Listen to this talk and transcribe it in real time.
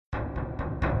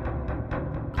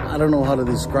I don't know how to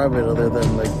describe it other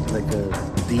than like a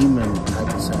demon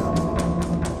type of sound.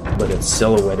 But it's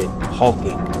silhouetted,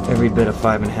 hulking, every bit of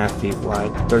 5.5 feet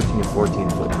wide, 13 to 14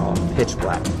 foot tall, pitch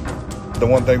black. The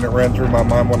one thing that ran through my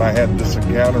mind when I had this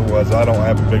encounter was I don't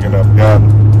have a big enough gun.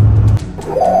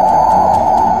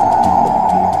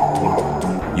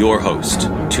 Your host,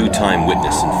 two-time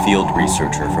witness and field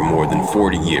researcher for more than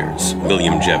 40 years,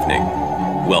 William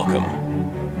Jevning.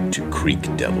 Welcome to Creek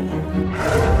Devil.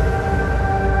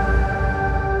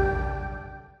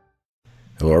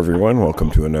 Hello everyone, welcome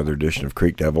to another edition of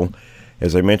Creek Devil.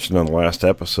 As I mentioned on the last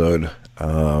episode,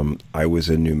 I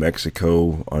was in New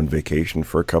Mexico on vacation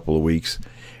for a couple of weeks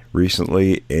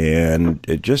recently, and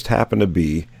it just happened to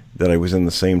be that I was in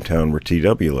the same town where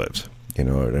TW lives. You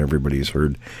know, everybody's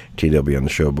heard TW on the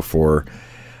show before.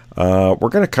 We're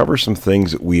going to cover some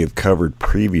things that we have covered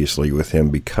previously with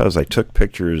him because I took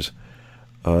pictures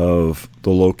of the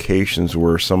locations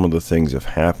where some of the things have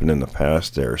happened in the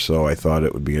past there. So I thought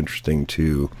it would be interesting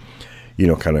to, you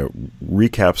know, kind of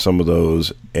recap some of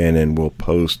those, and then we'll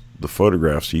post the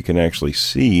photographs so you can actually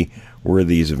see where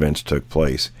these events took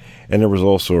place. And there was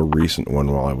also a recent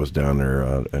one while I was down there.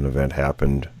 An event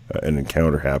happened, an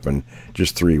encounter happened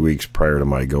just 3 weeks prior to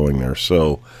my going there.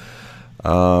 So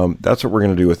that's what we're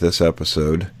going to do with this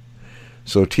episode.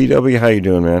 So TW, how you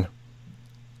doing, man?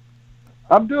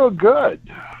 I'm doing good.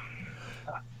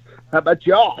 How about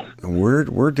y'all?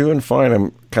 We're doing fine.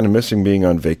 I'm kind of missing being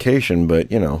on vacation, but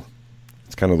you know,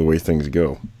 it's kind of the way things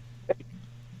go.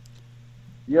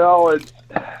 You know,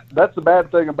 that's the bad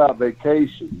thing about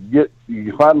vacation.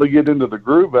 You finally get into the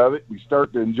groove of it, you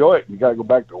start to enjoy it, and you got to go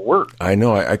back to work. I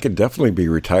know. I could definitely be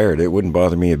retired. It wouldn't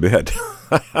bother me a bit.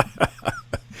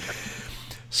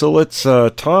 So let's,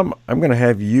 Tom, I'm going to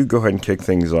have you go ahead and kick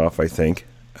things off, I think,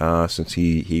 since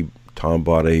Tom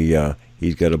bought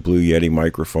he's got a Blue Yeti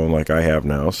microphone like I have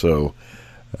now. So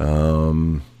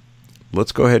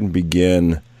let's go ahead and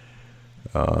begin,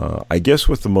 I guess,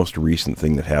 with the most recent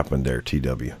thing that happened there,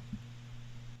 TW.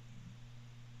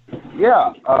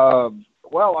 Yeah.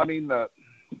 Well, I mean,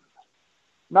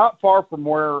 not far from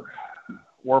where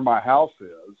my house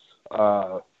is,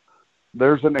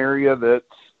 there's an area that's,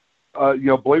 you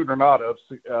know, believe it or not, of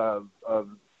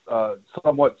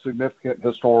somewhat significant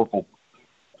historical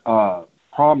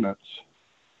prominence.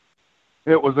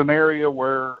 It was an area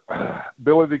where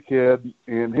Billy the Kid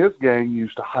and his gang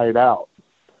used to hide out.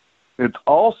 It's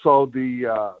also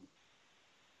the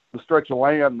stretch of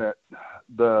land that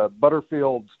the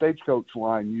Butterfield stagecoach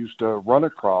line used to run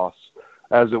across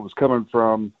as it was coming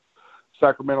from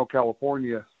Sacramento,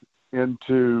 California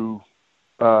into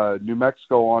New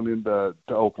Mexico on into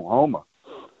Oklahoma.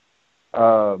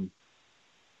 There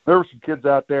were some kids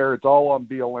out there. It's all on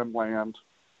BLM land.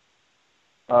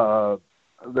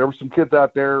 There were some kids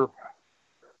out there,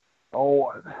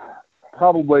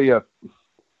 probably,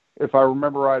 if I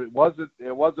remember right, it wasn't,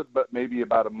 but maybe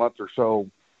about a month or so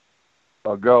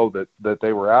ago that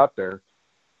they were out there,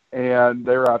 and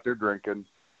they were out there drinking,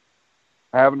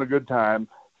 having a good time.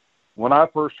 When I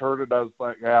first heard it, I was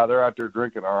like, yeah, they're out there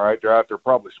drinking, all right. They're out there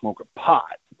probably smoking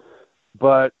pot.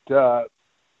 But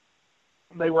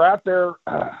they were out there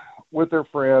with their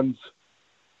friends,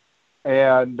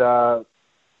 and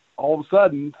all of a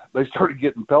sudden, they started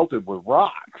getting pelted with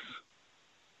rocks.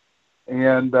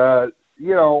 And,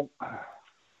 you know,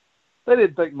 they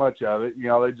didn't think much of it. You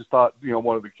know, they just thought, you know,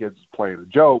 one of the kids was playing a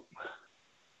joke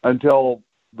until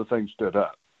the thing stood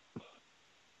up.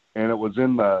 And it was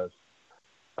in the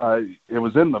well,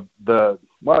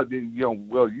 you know,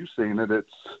 Will, you've seen it.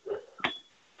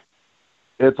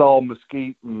 It's all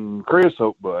mesquite and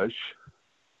creosote bush.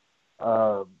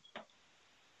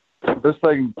 This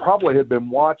thing probably had been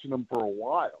watching them for a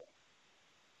while,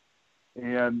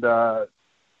 and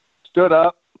stood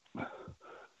up.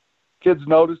 Kids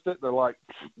noticed it. They're like,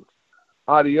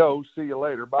 adios, see you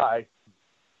later, bye.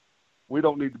 We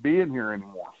don't need to be in here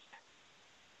anymore.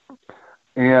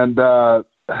 And a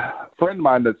friend of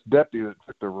mine that's deputy that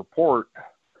took the report,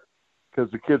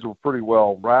 because the kids were pretty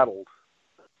well rattled,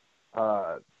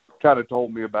 kind of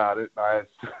told me about it. And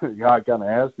I kind of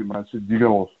asked him, I said, you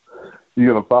gonna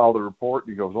file the report?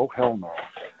 And he goes, oh, hell no.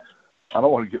 I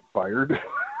don't want to get fired.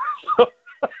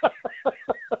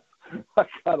 I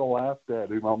kind of laughed at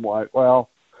him. I'm like, well,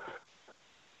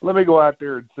 let me go out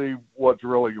there and see what's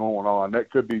really going on.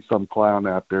 That could be some clown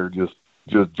out there just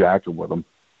jacking with them.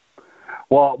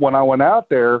 Well, when I went out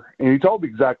there, and he told me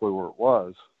exactly where it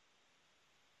was,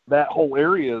 that whole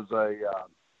area is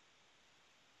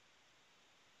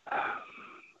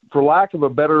for lack of a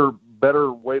better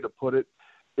way to put it,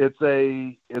 it's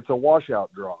a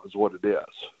washout draw is what it is.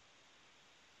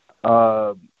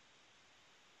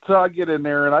 So So I get in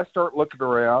there and I start looking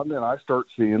around and I start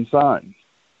seeing signs.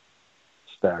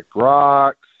 Stacked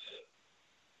rocks,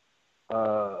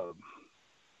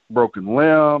 broken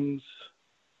limbs,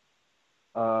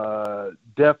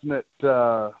 definite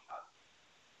trail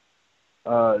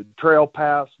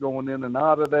paths going in and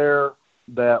out of there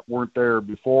that weren't there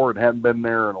before and hadn't been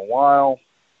there in a while.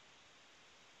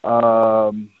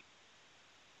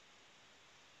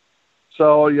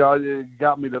 So, it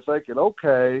got me to thinking,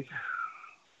 okay,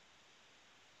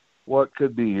 what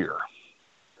could be here?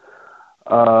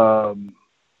 But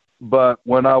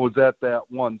when I was at that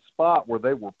one spot where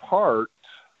they were parked,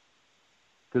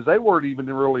 because they weren't even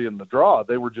really in the draw,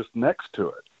 they were just next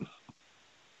to it.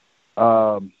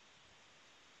 Got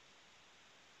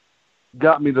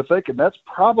me to thinking that's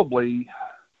probably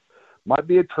might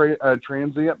be a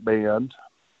transient band.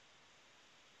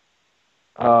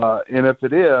 And if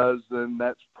it is, then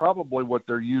that's probably what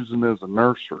they're using as a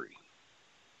nursery.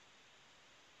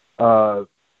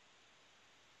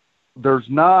 There's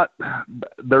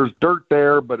dirt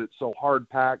there, but it's so hard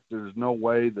packed. There's no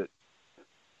way that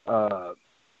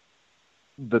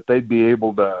they'd be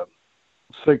able to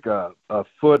sink a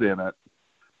foot in it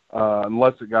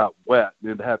unless it got wet.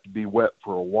 It'd have to be wet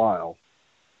for a while.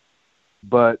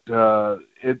 But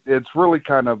it's really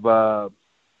kind of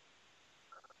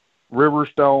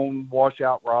riverstone,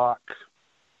 washout rock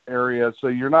area, so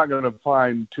you're not going to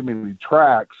find too many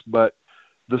tracks. But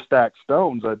the stacked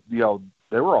stones,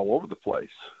 they were all over the place.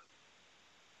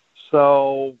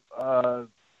 So, it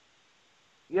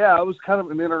was kind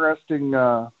of an interesting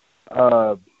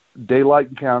daylight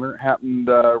encounter. It happened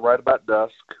right about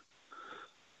dusk.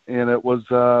 And it was,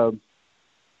 I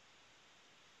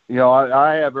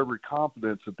have every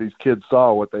confidence that these kids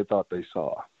saw what they thought they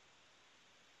saw.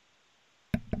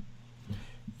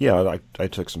 Yeah, I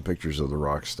took some pictures of the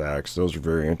rock stacks. Those are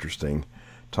very interesting.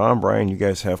 Tom, Brian, you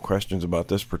guys have questions about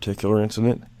this particular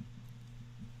incident?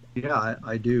 Yeah,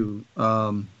 I do.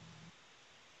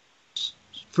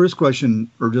 First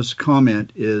question, or just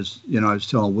comment, is, I was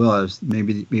telling Will,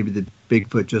 maybe the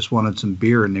Bigfoot just wanted some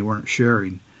beer and they weren't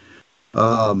sharing.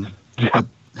 That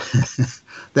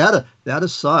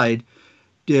aside,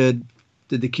 did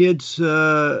the kids,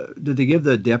 did they give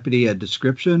the deputy a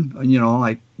description,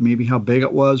 like maybe how big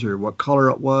it was or what color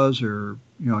it was, or,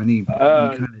 any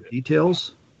kind of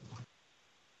details?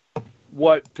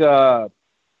 What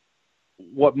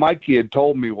Mikey had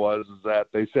told me is that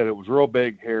they said it was real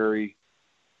big, hairy.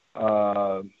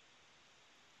 It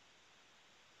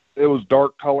was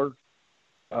dark color.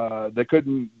 They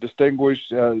couldn't distinguish,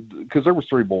 because there was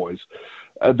 3 boys.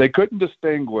 They couldn't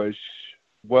distinguish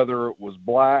whether it was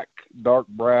black, dark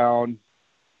brown,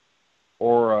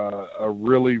 or a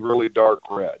really, really dark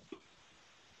red.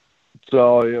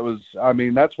 So it was,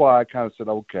 that's why I kind of said,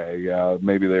 okay,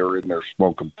 maybe they were in there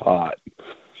smoking pot.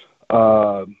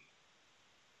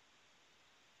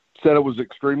 Said it was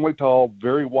extremely tall,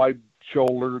 very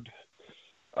wide-shouldered.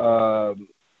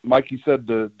 Mikey said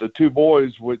the 2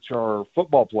 boys, which are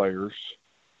football players,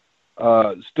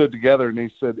 stood together, and he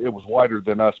said it was wider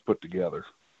than us put together.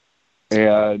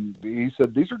 And he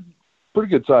said these are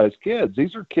pretty good-sized kids.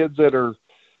 These are kids that are,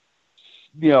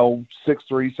 6'3",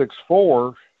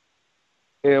 6'4",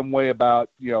 and weigh about,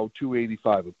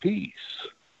 285 apiece.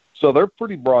 So they're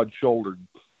pretty broad-shouldered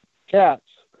cats.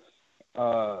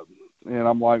 And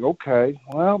I'm like, okay,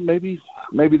 well, maybe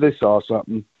they saw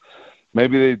something.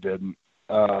 Maybe they didn't.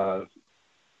 Said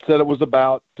it was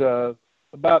about 30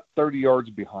 yards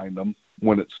behind them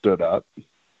when it stood up.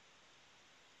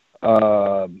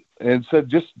 And said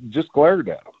just glared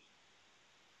at them.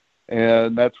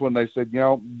 And that's when they said,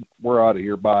 we're out of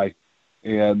here, bye.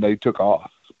 And they took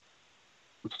off.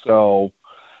 So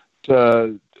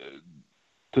to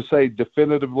say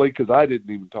definitively, because I didn't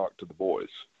even talk to the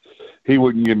boys. He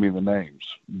wouldn't give me the names.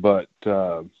 But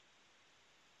to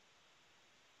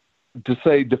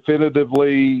say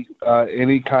definitively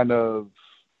any kind of,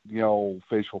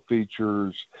 facial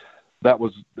features, that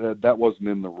wasn't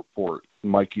in the report.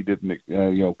 Mikey didn't,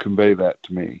 convey that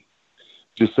to me.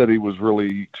 Just said he was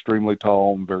really extremely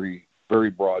tall and very,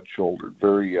 very broad-shouldered,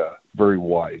 very, very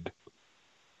wide.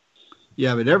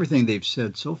 Yeah, but everything they've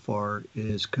said so far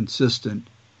is consistent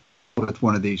with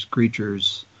one of these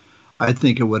creatures. I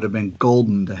think it would have been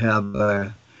golden to have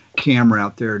a camera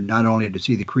out there, not only to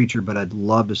see the creature, but I'd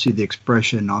love to see the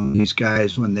expression on these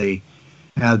guys when they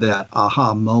have that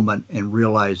aha moment and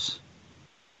realize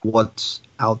what's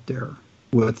out there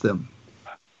with them.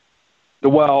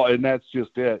 Well, and that's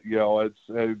just it. It's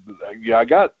I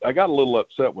got a little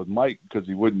upset with Mike because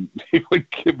he wouldn't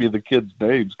give me the kids'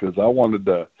 names, because I wanted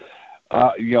to,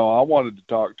 I wanted to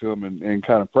talk to him and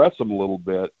kind of press him a little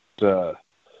bit.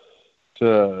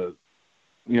 to,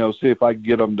 see if I can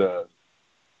get them to,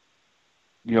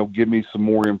 give me some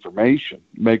more information,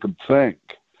 make them think.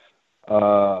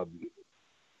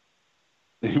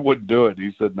 He wouldn't do it.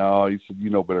 He said, no. He said,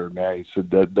 you know better than that. He said,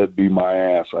 that'd be my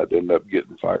ass. I'd end up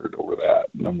getting fired over that.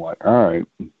 And I'm like, all right.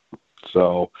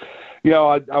 So,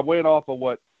 I went off of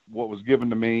what was given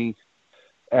to me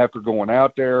after going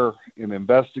out there and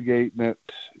investigating it,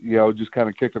 just kind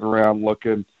of kicking around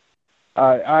looking.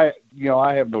 I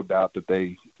have no doubt that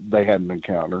they had an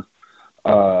encounter.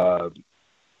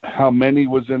 How many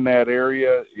was in that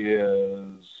area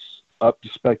is up to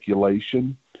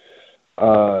speculation.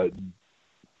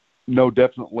 No,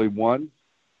 definitely one.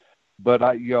 But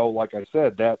like I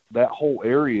said, that whole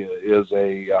area is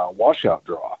a washout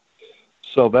draw,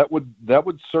 so that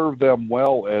would serve them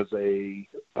well as a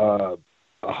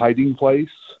hiding place.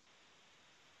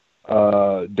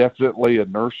 Definitely a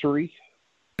nursery.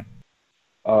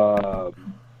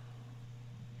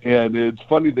 And it's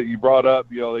funny that you brought up,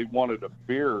 they wanted a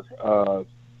beer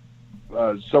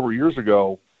several years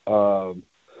ago.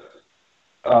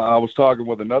 I was talking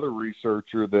with another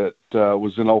researcher that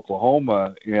was in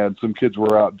Oklahoma, and some kids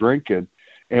were out drinking,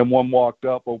 and one walked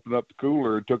up, opened up the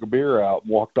cooler, and took a beer out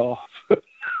and walked off.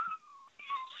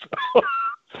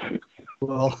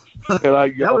 Well, and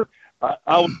I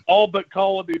was all but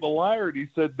calling him a liar, and he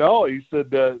said no. He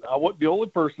said I wasn't the only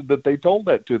person that they told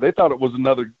that to. They thought it was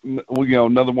another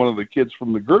one of the kids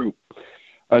from the group,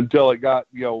 until it got,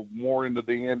 more into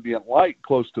the ambient light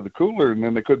close to the cooler, and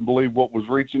then they couldn't believe what was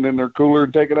reaching in their cooler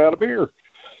and taking out a beer.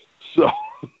 So,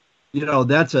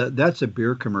 that's a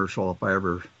beer commercial if I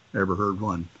ever heard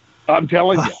one. I'm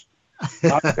telling you.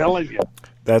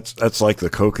 That's like the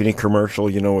Kokanee commercial,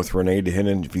 with Renee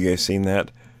DeHinnon. Have you guys seen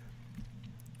that?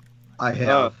 I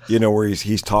have. Where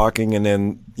he's talking, and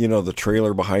then, the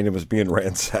trailer behind him is being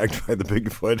ransacked by the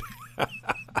Bigfoot.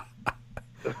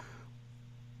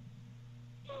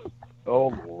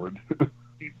 Oh, Lord.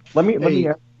 Let me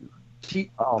ask.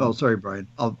 Sorry, Brian.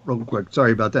 Real quick.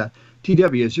 Sorry about that.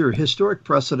 TW, is there historic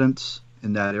precedence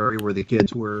in that area where the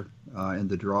kids were in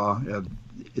the draw of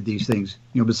these things?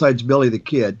 Besides Billy the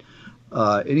Kid,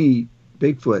 any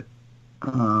Bigfoot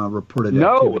reported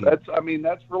activity? No,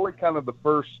 that's really kind of the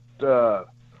first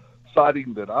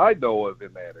sighting that I know of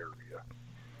in that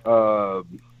area.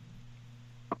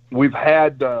 We've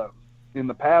had, in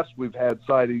the past, we've had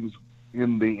sightings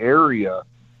in the area.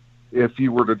 If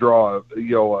you were to draw a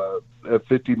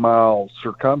 50-mile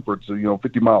circumference,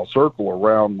 50-mile circle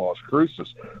around Las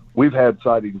Cruces, we've had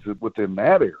sightings within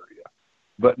that area,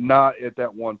 but not at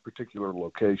that one particular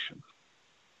location.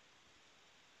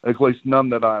 At least none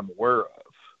that I'm aware of.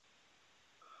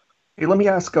 Hey, let me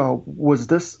ask, was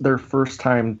this their first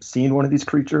time seeing one of these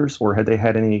creatures, or had they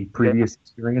had any previous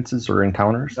experiences or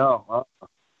encounters? No.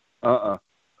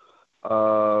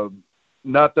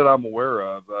 Not that I'm aware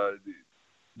of.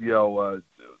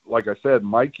 Like I said,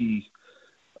 Mikey,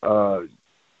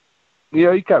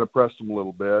 he kind of pressed him a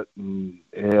little bit,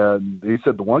 and he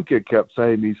said the one kid kept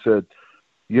saying, he said,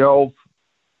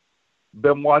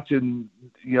 been watching,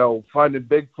 finding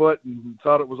Bigfoot and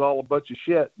thought it was all a bunch of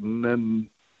shit, and then,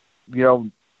 now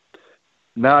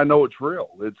I know it's real.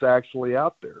 It's actually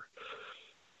out there.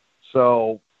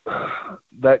 So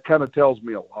that kind of tells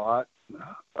me a lot.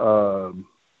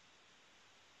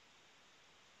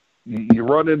 You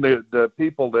run into the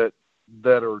people that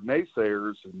are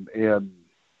naysayers, and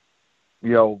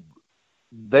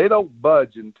they don't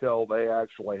budge until they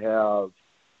actually have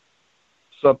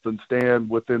something stand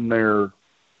within their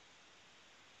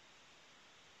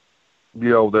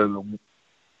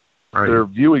their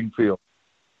viewing field,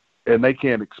 and they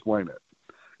can't explain it.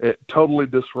 It totally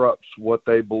disrupts what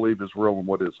they believe is real and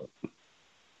what isn't.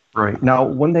 Right. Now,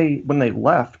 when they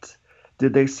left,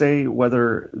 did they say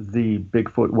whether the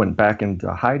Bigfoot went back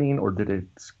into hiding, or did it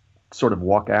sort of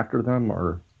walk after them,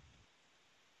 or?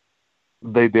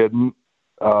 They didn't.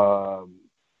 At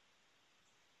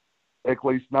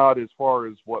least not as far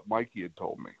as what Mikey had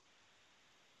told me.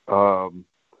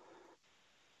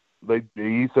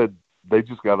 He said they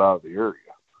just got out of the area.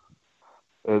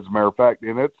 As a matter of fact,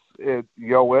 and it's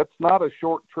not a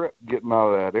short trip getting out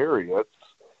of that area.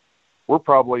 We're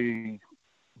probably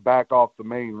back off the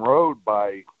main road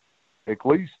by at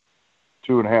least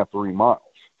 2.5, 3 miles.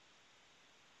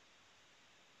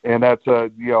 And that's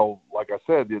like I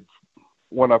said, it's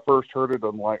when I first heard it,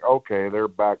 I'm like, okay, they're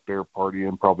back there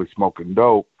partying, probably smoking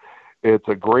dope. It's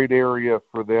a great area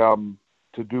for them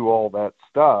to do all that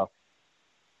stuff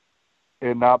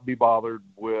and not be bothered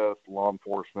with law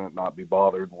enforcement, not be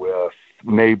bothered with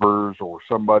neighbors or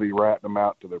somebody ratting them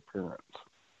out to their parents.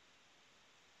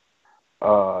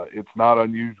 It's not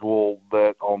unusual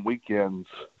that on weekends,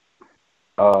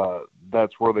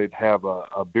 that's where they'd have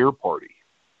a beer party,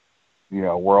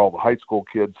 where all the high school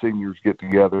kids, seniors get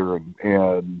together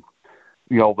and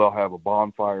they'll have a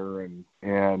bonfire and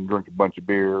drink a bunch of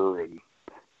beer. And,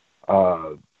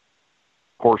 of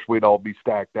course, we'd all be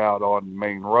stacked out on the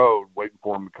main road waiting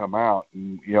for them to come out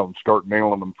and, start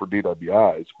nailing them for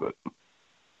DWIs. But,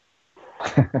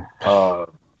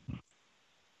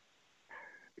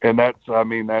 and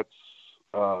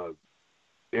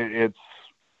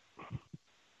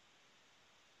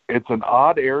it's an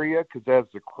odd area because as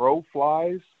the crow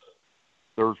flies,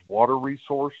 there's water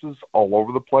resources all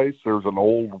over the place. There's an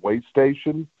old way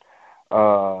station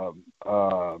where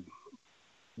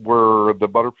the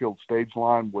Butterfield stage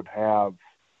line would have,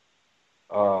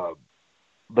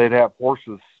 they'd have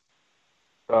horses,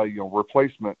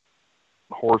 replacement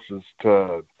horses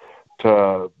to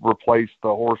replace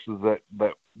the horses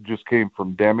that just came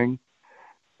from Deming,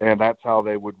 and that's how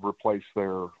they would replace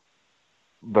their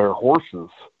horses.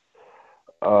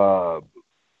 I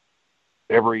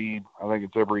think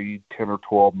it's every 10 or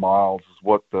 12 miles is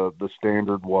what the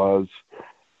standard was,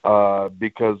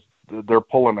 because they're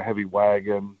pulling a heavy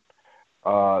wagon.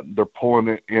 They're pulling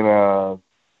it in a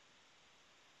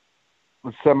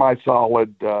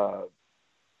semi-solid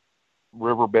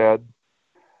riverbed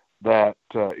that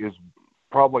is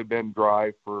probably been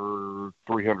dry for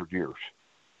 300 years.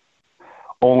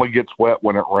 Only gets wet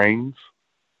when it rains,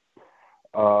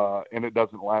 and it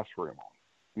doesn't last very long.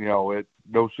 It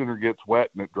no sooner gets wet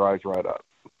and it dries right up.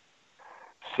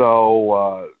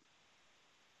 So,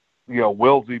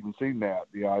 Will's even seen that.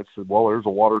 I said, well, there's a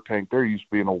water tank there. It used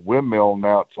to be an old windmill, and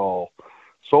now it's all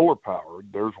solar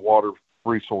powered. There's water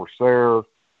resource there.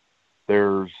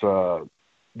 There's,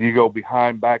 you go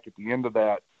behind back at the end of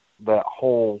that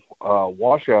whole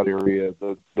washout area,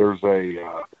 there's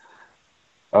a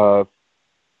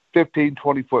 15,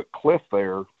 20-foot cliff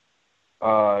there.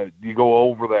 You go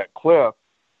over that cliff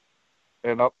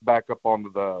and back up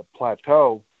onto the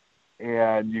plateau,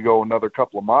 and you go another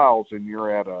couple of miles, and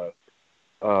you're at a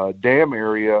dam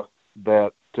area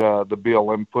that the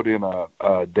BLM put in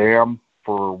a dam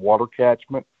for water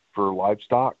catchment for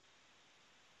livestock.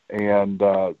 And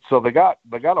so they got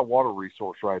a water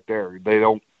resource right there. They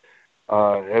don't,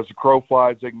 as the crow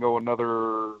flies, they can go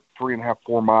another 3.5,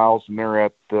 4 miles, and they're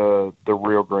at the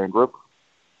Rio Grande River.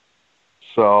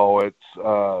 So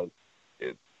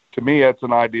to me, it's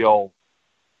an ideal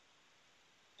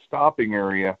stopping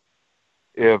area.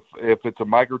 If it's a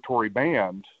migratory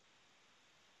band,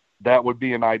 that would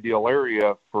be an ideal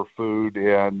area for food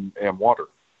and water,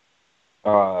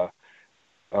 for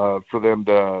them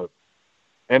to,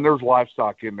 and there's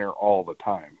livestock in there all the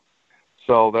time.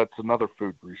 So that's another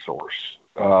food resource.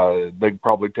 They can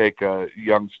probably take a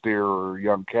young steer or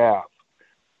young calf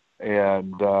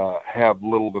and have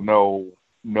little to no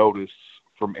notice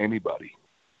from anybody.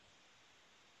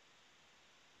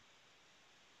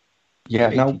 Yeah.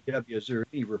 Now, is there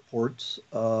any reports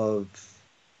of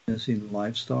missing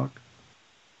livestock?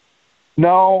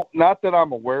 No, not that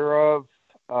I'm aware of.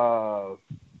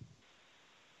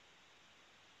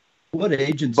 What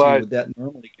agency would that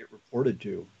normally get reported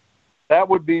to? That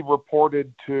would be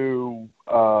reported to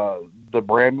the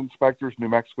brand inspectors, New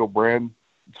Mexico Brand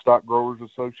Stock Growers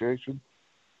Association.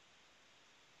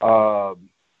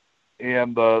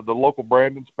 And the local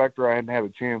brand inspector, I hadn't had a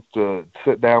chance to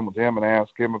sit down with him and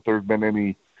ask him if there's been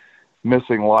any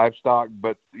missing livestock.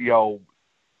 But,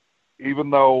 even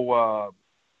though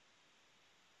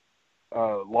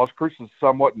Las Cruces is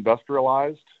somewhat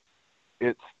industrialized,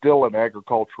 it's still an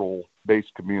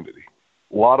agricultural-based community.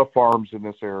 A lot of farms in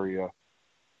this area,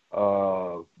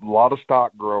 a lot of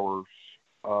stock growers.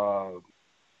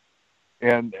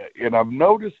 And I've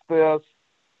noticed this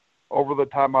over the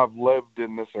time I've lived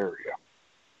in this area.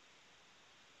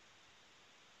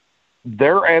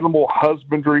 Their animal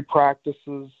husbandry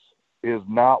practices is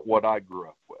not what I grew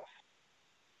up with.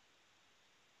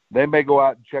 They may go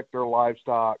out and check their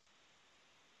livestock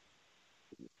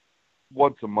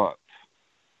once a month.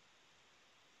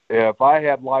 If I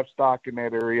had livestock in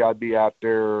that area, I'd be out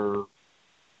there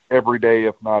every day,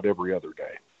 if not every other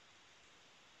day.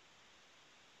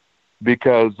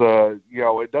 Because,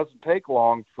 it doesn't take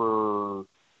long for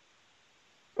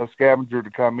a scavenger to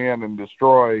come in and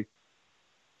destroy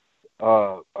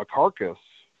a carcass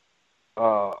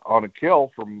on a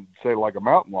kill from, say, like a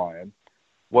mountain lion.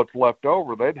 What's left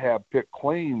over, they'd have picked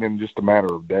clean in just a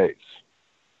matter of days.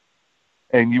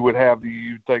 And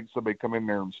you'd think somebody come in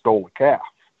there and stole a calf.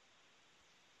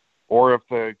 Or if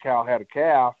the cow had a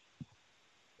calf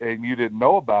and you didn't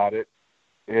know about it,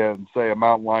 and say a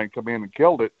mountain lion come in and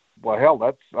killed it, well, hell,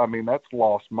 that's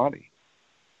lost money.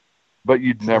 But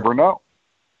you'd never know.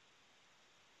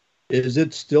 Is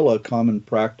it still a common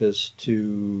practice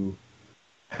to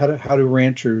how do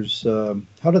ranchers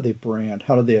how do they brand?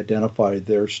 How do they identify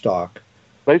their stock?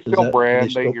 They still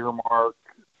brand. They earmark,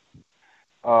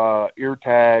 ear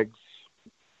tags.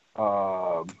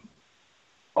 A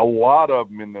lot of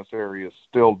them in this area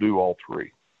still do all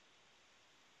three.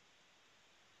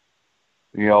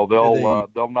 You know,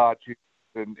 they'll not use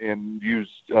and use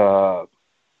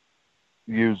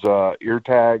ear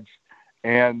tags,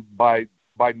 and by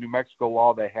New Mexico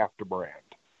law, they have to brand.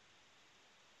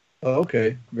 Oh,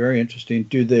 okay, very interesting.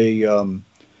 Do they?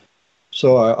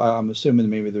 So I'm assuming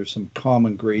maybe there's some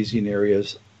common grazing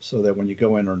areas, so that when you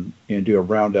go in and do a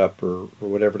roundup or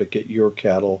whatever to get your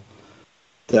cattle,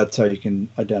 that's how you can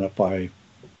identify,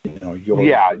 your.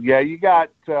 Yeah.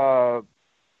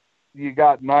 You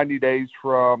got 90 days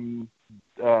from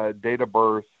date of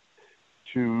birth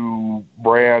to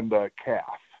brand a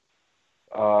calf.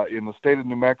 In the state of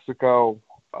New Mexico,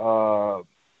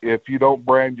 if you don't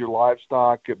brand your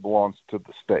livestock, it belongs to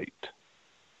the state.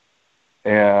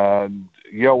 And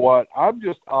you know what? I'm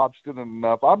just obstinate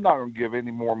enough. I'm not going to give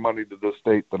any more money to the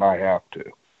state than I have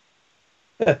to.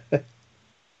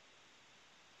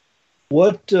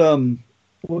 What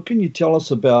can you tell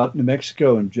us about New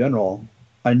Mexico in general?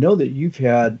 I know that you've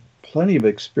had plenty of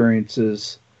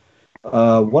experiences.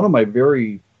 One of my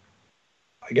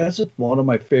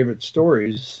favorite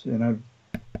stories, and I've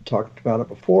talked about it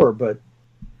before, but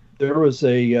there was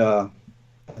I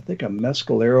think a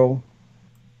Mescalero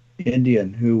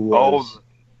Indian who was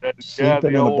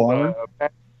sleeping in a barn.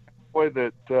 Boy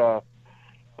that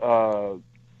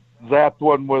zapped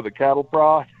one with a cattle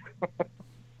prod.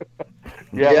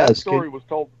 Yeah, yes, that story was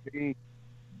told to me.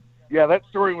 Yeah, that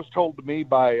story was told to me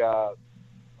by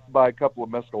a couple of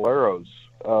Mescaleros,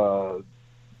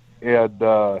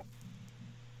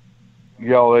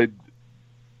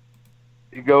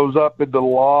 he goes up into the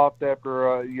loft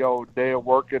after a day of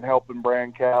working, helping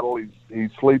brand cattle.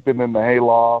 He's sleeping in the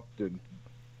hayloft, and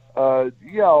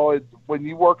when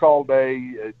you work all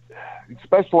day,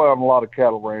 especially on a lot of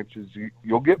cattle ranches,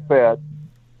 you'll get fed.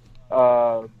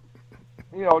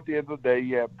 At the end of the day,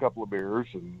 you have a couple of beers,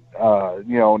 and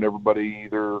and everybody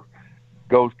either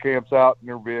goes camps out in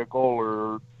their vehicle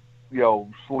or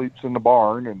sleeps in the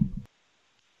barn,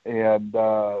 and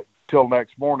till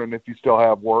next morning if you still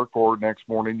have work, or next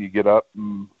morning you get up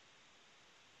and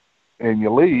you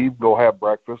leave, go have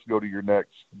breakfast, go to your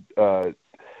next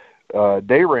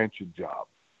day ranching job.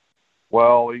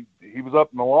 Well, he was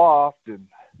up in the loft and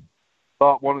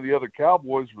thought one of the other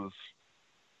cowboys was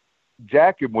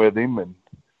jacking with him, and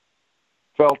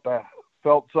felt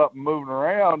something moving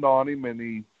around on him, and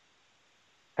he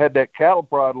had that cattle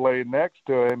prod laying next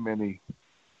to him, and he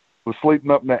was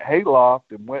sleeping up in that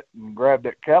hayloft and went and grabbed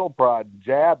that cattle prod and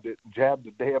jabbed the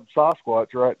damn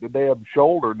Sasquatch right in the damn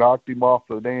shoulder, knocked him off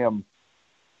the damn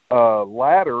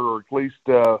ladder, or at least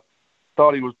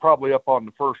thought he was probably up on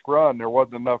the first run. There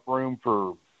wasn't enough room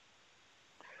for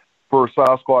a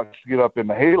Sasquatch to get up in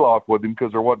the hayloft with him,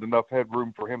 because there wasn't enough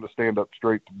headroom for him to stand up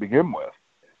straight to begin with.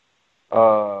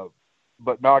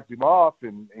 But knocked him off,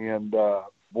 and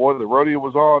boy, the rodeo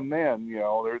was on then.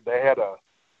 They had a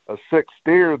sick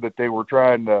steer that they were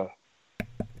trying to,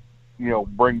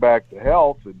 bring back to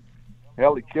health, and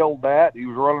hell, he killed that. He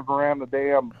was running around the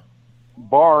damn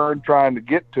barn trying to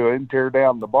get to him, tear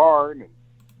down the barn, and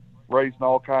raising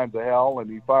all kinds of hell. And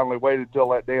he finally waited till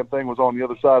that damn thing was on the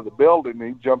other side of the building,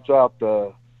 and he jumps out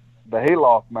the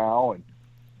hayloft mow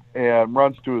and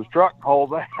runs to his truck and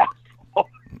hauls ass.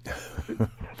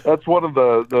 That's one of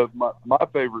my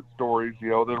favorite stories. The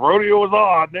rodeo was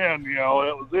on then.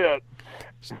 That was it.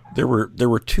 There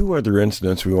were two other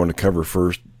incidents we want to cover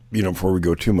first. Before we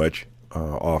go too much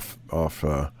off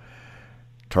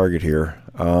target here,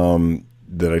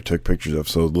 that I took pictures of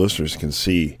so the listeners can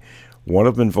see. One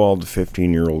of them involved a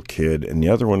 15-year-old kid, and the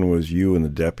other one was you and the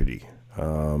deputy. I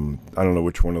don't know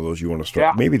which one of those you want to start.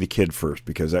 Yeah. Maybe the kid first,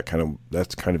 because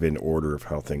that's kind of in order of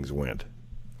how things went.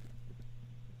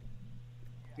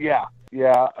 Yeah.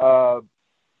 In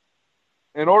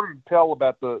order to tell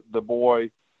about the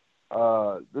boy,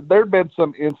 there'd been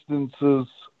some instances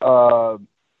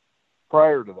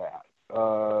prior to that.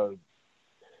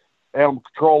 Animal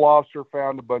control officer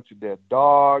found a bunch of dead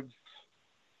dogs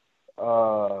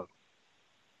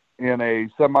in a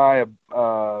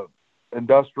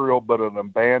semi-industrial but an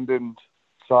abandoned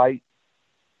site.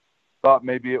 Thought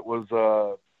maybe it was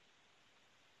a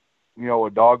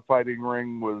dog fighting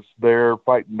ring was there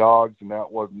fighting dogs, and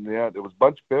that wasn't it. It was a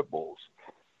bunch of pit bulls.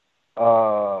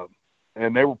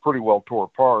 And they were pretty well tore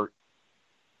apart.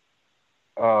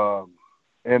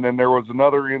 And then there was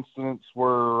another instance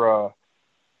where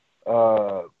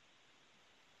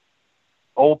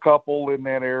old couple in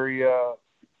that area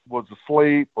was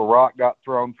asleep. A rock got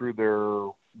thrown through their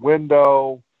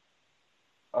window.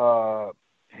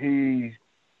 He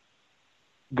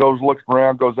goes looking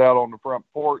around, goes out on the front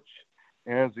porch,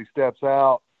 and as he steps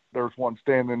out, there's one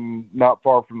standing not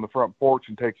far from the front porch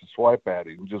and takes a swipe at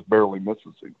him, just barely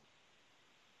misses him.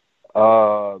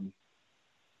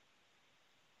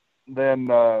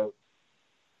 Then I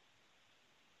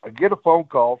get a phone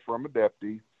call from a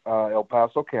deputy, El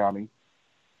Paso County.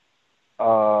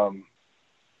 And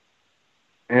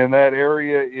that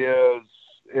area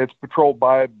it's patrolled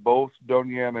by both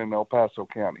Doña Ana and El Paso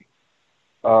County.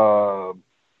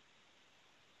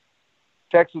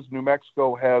 Texas, New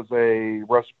Mexico has a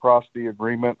reciprocity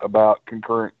agreement about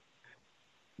concurrent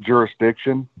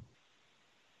jurisdiction.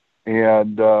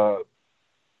 And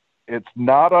it's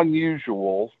not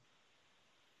unusual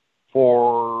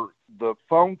for the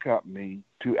phone company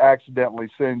to accidentally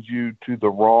send you to the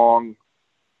wrong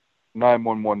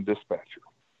 911 dispatcher.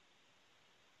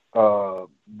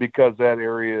 Because that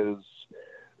area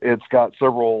it's got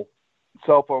several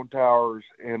cell phone towers,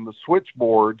 and the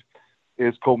switchboard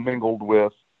is commingled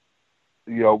with,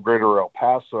 Greater El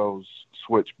Paso's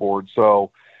switchboard.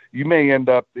 So you may end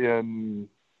up in,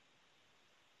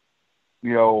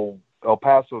 El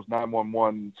Paso's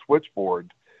 911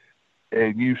 switchboard,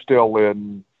 and you still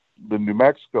in the New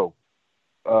Mexico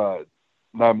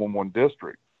 911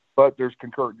 district. But there's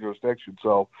concurrent jurisdiction,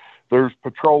 so there's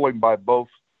patrolling by both,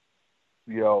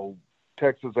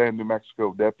 Texas and New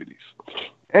Mexico deputies.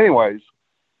 Anyways,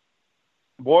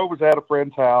 boy was at a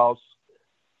friend's house.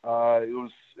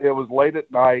 It was late at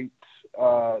night,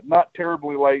 not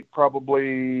terribly late,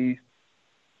 probably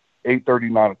 8:30,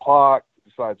 9 o'clock.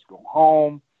 Decides to go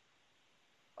home.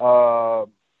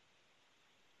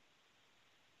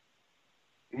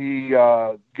 He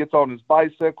gets on his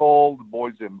bicycle. The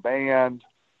boy's in band.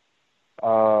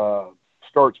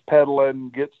 Starts pedaling.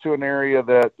 Gets to an area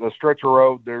that a stretch of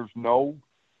road. There's no.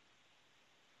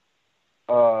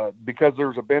 Because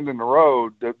there's a bend in the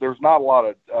road, there's not a lot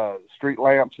of street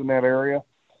lamps in that area.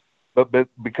 But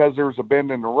because there's a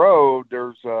bend in the road,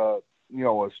 there's a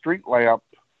street lamp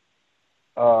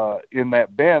in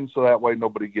that bend, so that way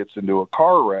nobody gets into a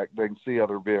car wreck. They can see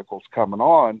other vehicles coming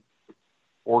on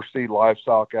or see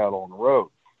livestock out on the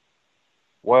road.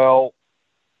 Well,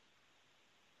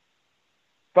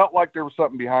 felt like there was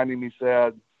something behind him, he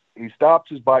said. He stops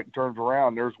his bike and turns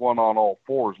around. There's one on all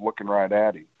fours looking right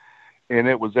at him. And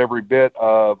it was every bit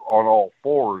of, on all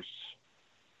fours,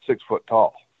 6 foot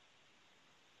tall.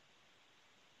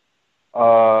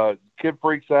 Kid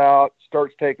freaks out,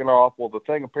 starts taking off. Well, the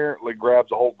thing apparently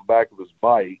grabs a hold of the back of his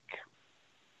bike,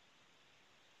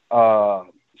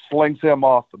 slings him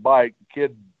off the bike. The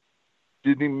kid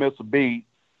didn't even miss a beat.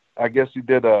 I guess he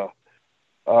did a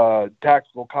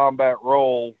tactical combat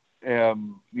roll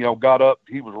and, got up.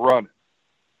 He was running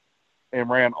and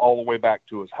ran all the way back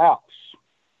to his house.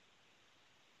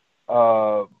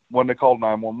 When they called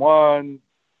 911,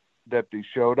 deputies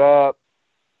showed up,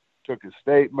 took his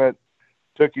statement,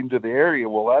 took him to the area.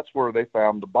 Well, that's where they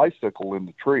found the bicycle in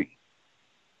the tree.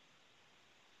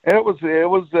 And it was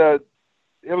a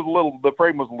little, the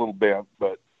frame was a little bent,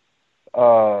 but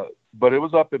it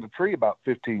was up in the tree about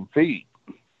 15 feet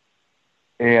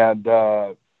and,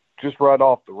 just right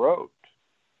off the road.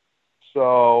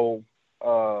 So,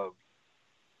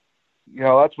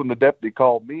 that's when the deputy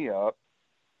called me up,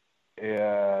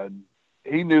 and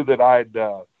he knew that I'd,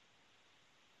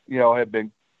 had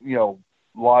been,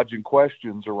 lodging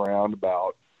questions around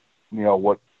about,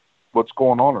 what's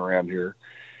going on around here.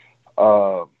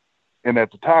 And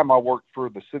at the time I worked for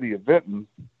the city of Vinton,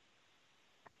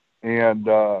 and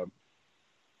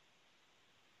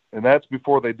that's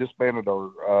before they disbanded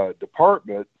our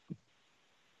department.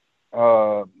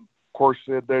 Of course,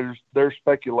 there's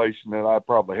speculation that I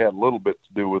probably had a little bit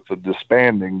to do with the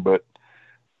disbanding, but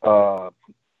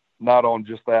not on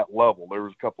just that level. There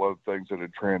was a couple other things that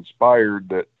had transpired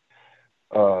that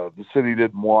the city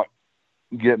didn't want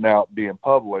getting out, being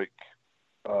public.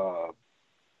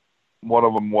 One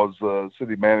of them was the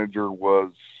city manager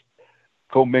was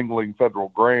commingling federal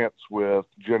grants with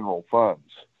general funds.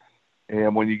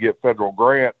 And when you get federal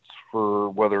grants for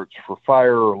whether it's for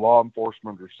fire or law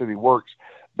enforcement or city works,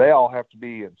 they all have to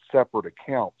be in separate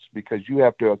accounts because you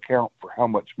have to account for how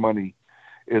much money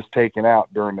is taken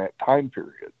out during that time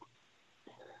period.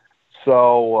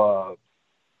 So,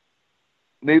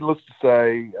 needless to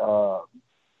say,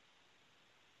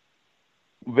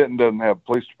 Vinton doesn't have a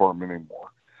police department anymore.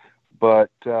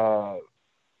 But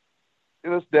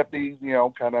this deputy,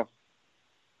 kind of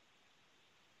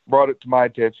brought it to my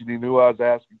attention. He knew I was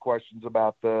asking questions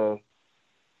about the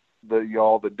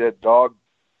dead dog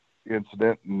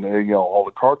incident and all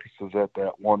the carcasses at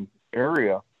that one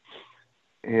area,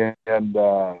 and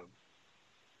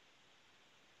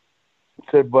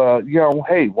said,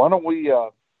 hey, why don't we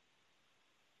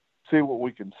see what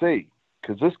we can see,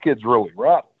 because this kid's really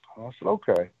rattled. I said,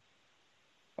 okay.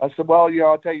 I said, well,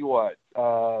 I'll tell you what,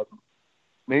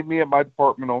 meet me at my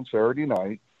department on Saturday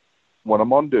night when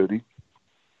I'm on duty,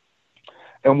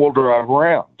 and we'll drive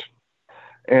around.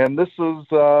 And this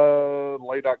is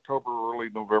late October, early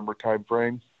November time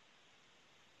frame.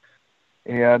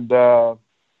 And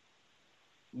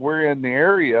we're in the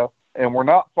area, and we're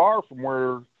not far from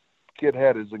where kid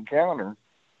had his encounter.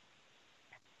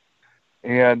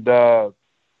 And of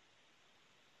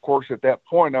course, at that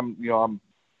point, I'm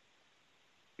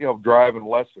driving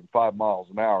less than 5 miles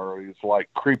an hour. It's like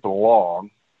creeping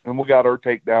along, and we got our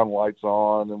takedown lights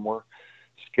on, and we're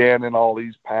scanning all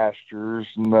these pastures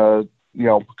and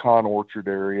pecan orchard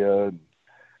area,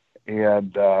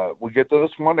 and we get to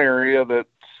this one area that's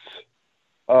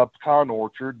a pecan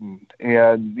orchard,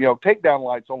 and takedown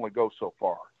lights only go so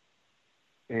far,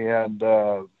 and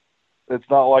it's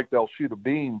not like they'll shoot a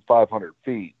beam 500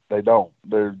 feet. They don't.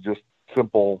 They're just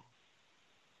simple,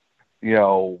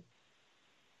 condensate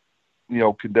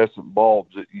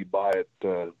bulbs that you buy at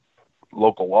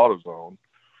local AutoZone,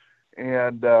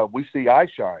 and we see eye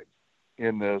shine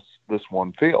in this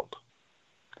one field.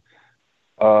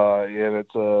 And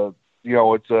it's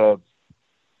a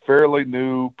fairly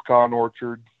new pecan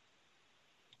orchard.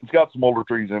 It's got some older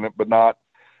trees in it, but not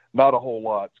a whole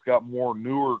lot. It's got more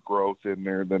newer growth in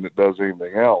there than it does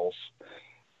anything else.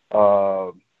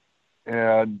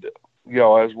 And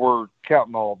as we're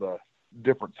counting all the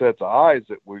different sets of eyes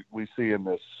that we see in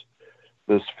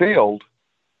this field,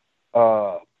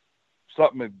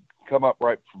 something had come up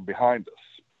right from behind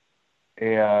us,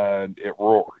 and it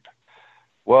roared.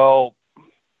 Well,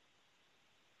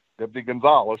 Deputy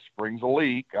Gonzalez springs a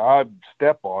leak. I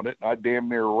step on it, and I damn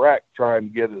near wreck trying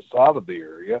to get us out of the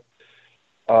area.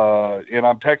 And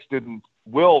I'm texting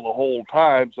Will the whole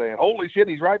time saying, holy shit,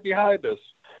 he's right behind us.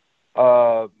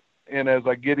 And as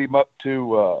I get him up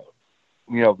to,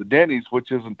 the Denny's,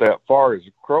 which isn't that far as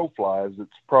a crow flies,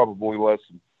 it's probably less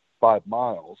than 5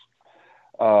 miles.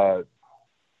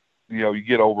 You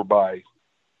get over by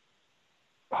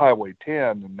Highway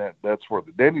 10, and that's where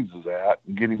the Denny's is at,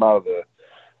 and get him out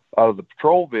of the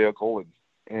patrol vehicle.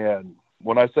 And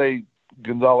when I say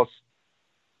Gonzalez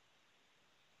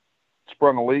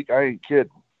sprung a leak, I ain't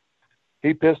kidding.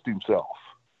 He pissed himself.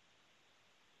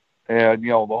 And, the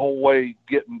whole way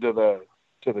getting to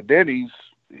the Denny's,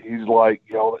 he's like,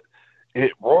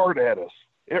 it roared at us.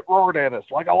 It roared at us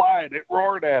like a lion. It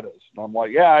roared at us. And I'm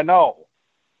like, yeah, I know.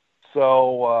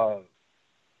 So,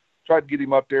 tried to get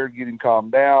him up there and get him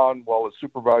calmed down. Well, his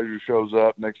supervisor shows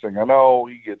up. Next thing I know,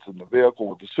 he gets in the vehicle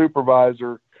with the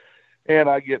supervisor, and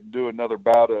I get to do another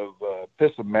bout of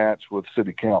pissing match with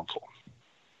city council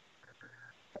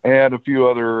and a few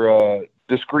other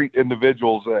discreet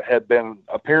individuals that had been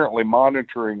apparently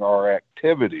monitoring our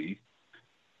activity.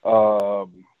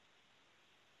 One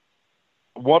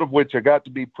of which I got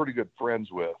to be pretty good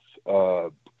friends with.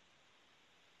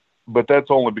 But that's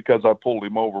only because I pulled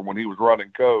him over when he was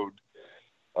running code.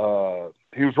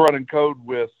 He was running code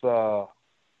with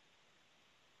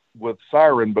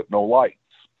siren, but no lights.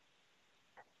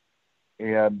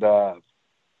 And, I'd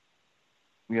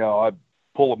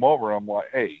pull him over. And I'm like,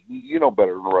 hey, you know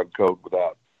better to run code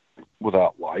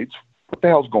without lights. What the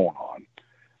hell's going on?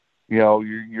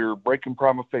 You're breaking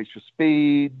prima facie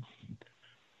speed.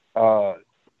 Do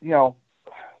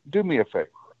me a favor.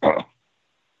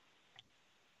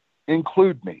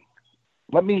 Include me.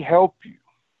 Let me help you.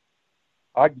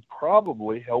 I can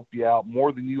probably help you out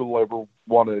more than you'll ever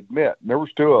want to admit. And there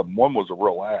was 2 of them. One was a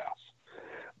real ass.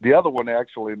 The other one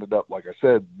actually ended up, like I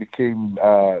said,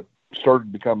 started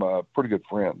to become a pretty good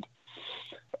friend.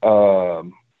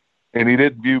 And he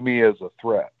didn't view me as a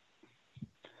threat.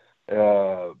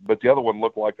 But the other one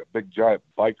looked like a big giant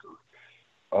biker.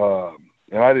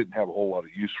 And I didn't have a whole lot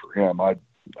of use for him. I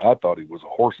thought he was a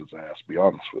horse's ass, to be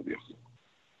honest with you.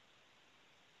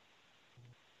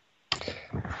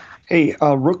 Hey,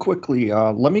 real quickly,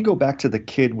 let me go back to the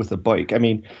kid with the bike. I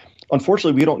mean,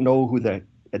 unfortunately, we don't know who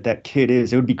that kid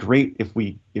is. It would be great if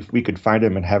we could find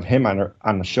him and have him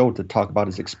on the show to talk about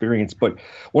his experience. But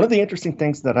one of the interesting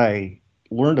things that I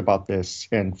learned about this,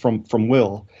 and from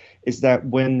Will, is that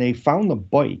when they found the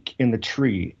bike in the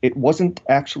tree, it wasn't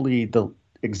actually the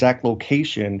exact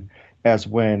location as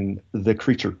when the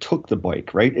creature took the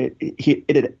bike, right?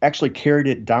 It had actually carried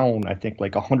it down, I think,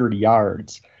 like 100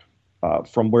 yards.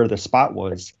 from where the spot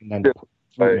was, and then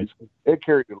it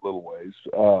carried it a little ways.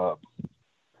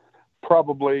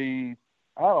 Probably,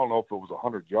 I don't know if it was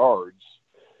 100 yards.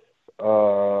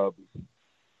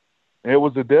 It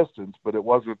was a distance, but it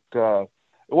wasn't a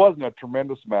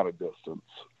tremendous amount of distance.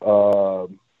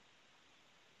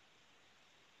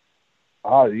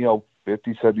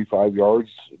 50, 75 yards,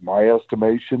 my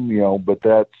estimation, but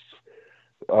that's,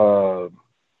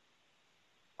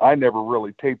 I never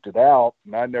really taped it out,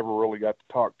 and I never really got to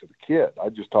talk to the kid. I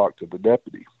just talked to the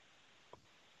deputy.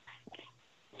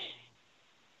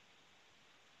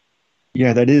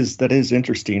 Yeah, that is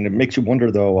interesting. It makes you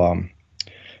wonder, though.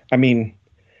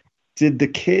 Did the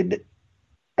kid?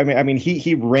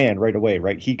 He ran right away,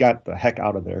 right? He got the heck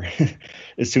out of there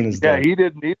as soon as. Yeah, he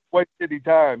didn't waste any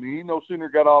time. He no sooner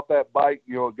got off that bike,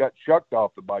 got shucked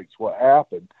off the bike. So what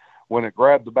happened when it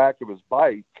grabbed the back of his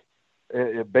bike?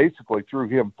 It basically threw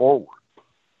him forward,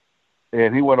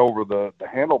 and he went over the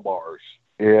handlebars.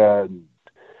 And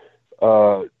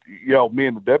me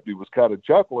and the deputy was kind of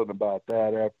chuckling about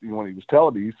that after when he was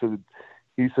telling me.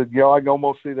 He said, I can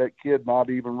almost see that kid not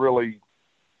even really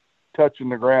touching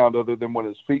the ground, other than when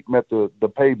his feet met the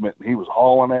pavement, and he was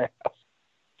hauling ass.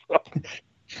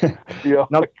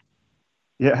 Now,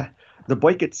 yeah. The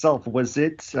bike itself, was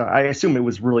it? I assume it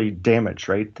was really damaged,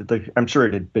 right? I'm sure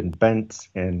it had been bent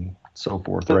and so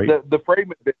forth, right? The frame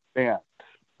had been bent.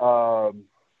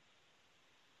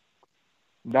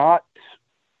 Not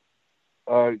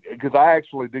because I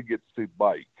actually did get to see the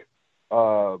bike.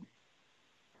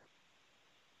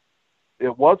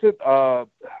 It wasn't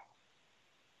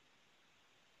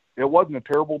a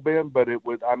terrible bend, but it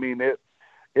was.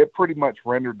 It pretty much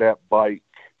rendered that bike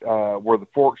where the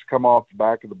forks come off the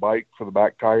back of the bike for the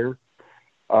back tire,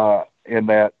 and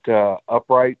that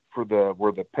upright for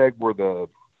where the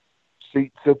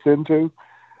seat sits into,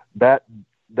 that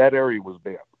area was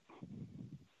bent.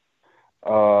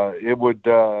 It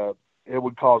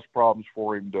would cause problems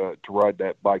for him to ride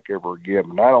that bike ever again,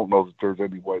 and I don't know that there's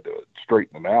any way to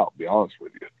straighten it out, to be honest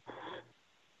with you.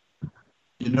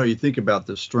 You think about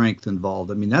the strength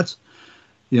involved. That's,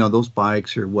 those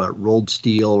bikes are rolled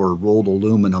steel or rolled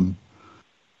aluminum.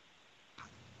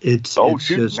 It's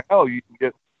just, now you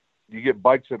get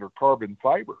bikes that are carbon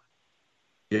fiber.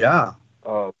 Yeah.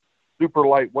 Super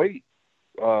lightweight.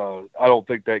 I don't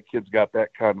think that kid's got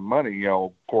that kind of money.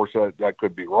 Of course, I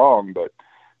could be wrong, but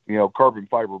carbon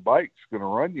fiber bikes going to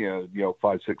run you,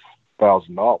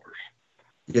 $5,000-$6,000.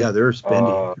 Yeah, they're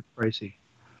spendy. They're pricey.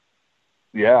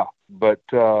 Yeah, but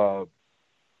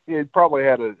it probably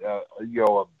had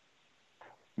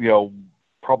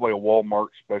probably a Walmart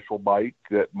special bike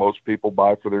that most people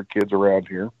buy for their kids around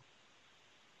here.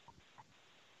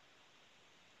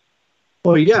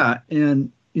 Well, yeah,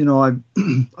 and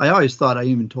I always thought, I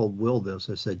even told Will this.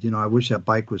 I said, I wish that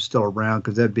bike was still around,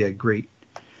 because that'd be a great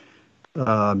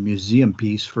museum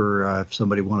piece for if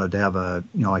somebody wanted to have a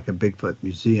like a Bigfoot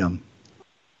museum.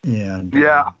 And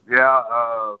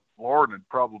Lauren would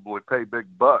probably pay big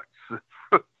bucks just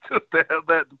to have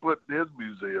that to put in his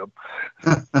museum.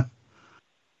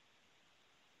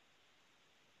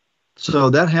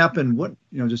 So that happened. What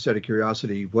just out of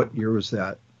curiosity, what year was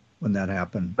that when that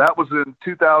happened? That was in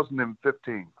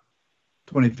 2015.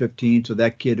 2015. So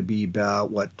that kid would be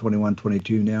about 21,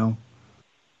 22 now.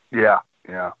 Yeah.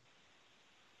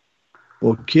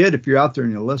 Well, kid, if you're out there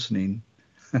and you're listening,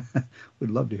 we'd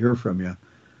love to hear from you.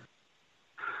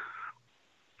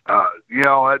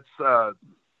 It's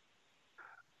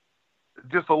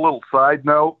just a little side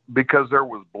note, because there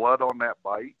was blood on that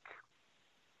bike.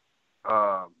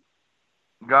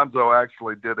 Gonzo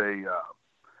actually did a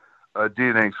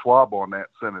DNA swab on that,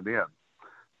 sent it in.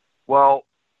 Well,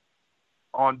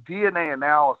 on DNA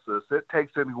analysis, it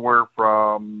takes anywhere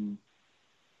from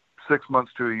 6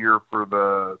 months to a year for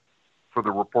the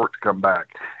report to come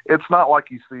back. It's not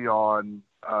like you see on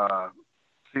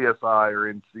CSI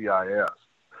or NCIS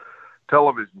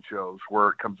television shows where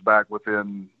it comes back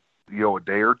within a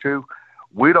day or two.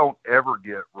 We don't ever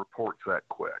get reports that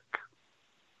quick.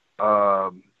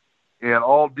 And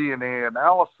all DNA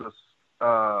analysis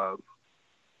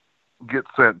gets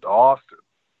sent to Austin.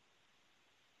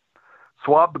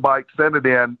 Swab the bike, send it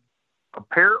in.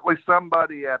 Apparently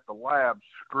somebody at the lab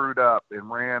screwed up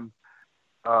and ran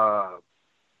a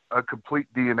complete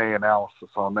DNA analysis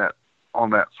on that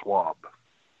swab.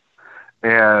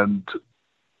 And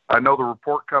I know the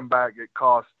report come back, it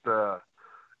cost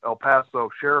El Paso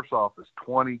Sheriff's Office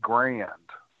 $20,000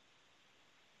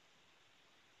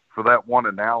 for that one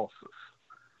analysis.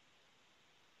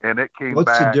 And it came back.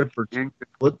 What's the difference?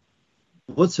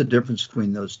 What's the difference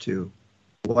between those two?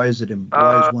 Why is one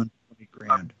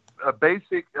 $20,000? A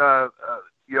basic,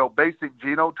 basic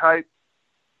genotype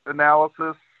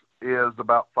analysis is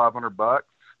about $500,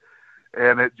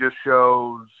 and it just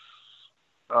shows,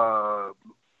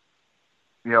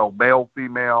 male,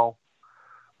 female,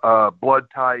 blood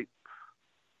type,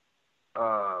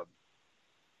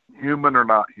 human or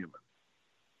not human.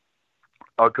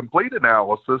 A complete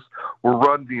analysis will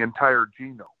run the entire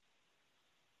genome,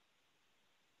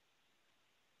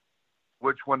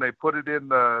 which when they put it in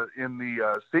the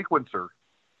sequencer,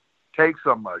 takes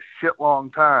them a shit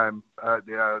long time. I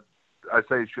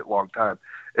say a shit long time.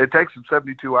 It takes them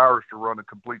 72 hours to run a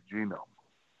complete genome.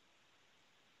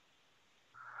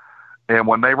 And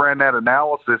when they ran that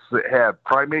analysis, it had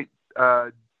primate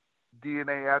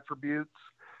DNA attributes,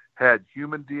 had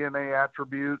human DNA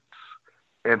attributes,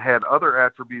 and had other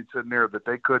attributes in there that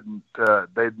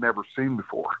they'd never seen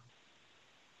before.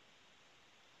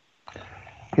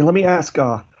 Hey, let me ask,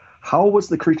 how was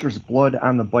the creature's blood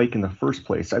on the bike in the first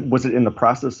place? Was it in the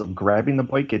process of grabbing the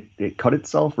bike, it cut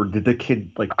itself, or did the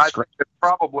kid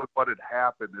probably what had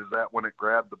happened is that when it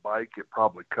grabbed the bike, it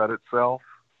probably cut itself,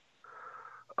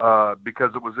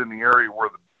 because it was in the area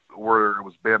where it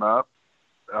was bent up,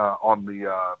 on the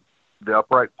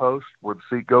upright post where the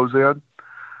seat goes in.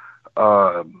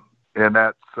 And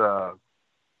that's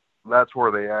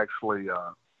where they actually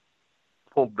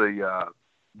pulled the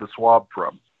swab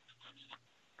from.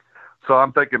 So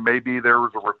I'm thinking maybe there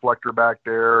was a reflector back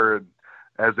there, and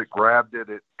as it grabbed it,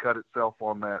 it cut itself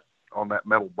on that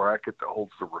metal bracket that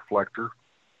holds the reflector.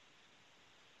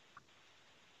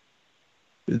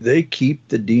 Do they keep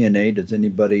the DNA? Does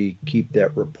anybody keep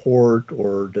that report,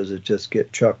 or does it just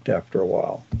get chucked after a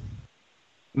while?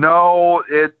 No,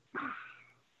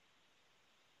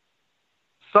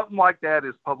 something like that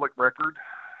is public record.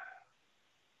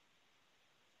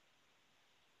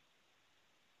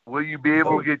 Will you be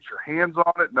able to get your hands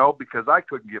on it? No, because I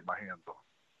couldn't get my hands on it.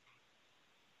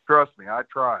 Trust me, I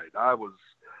tried. I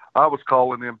was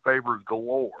calling in favors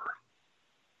galore.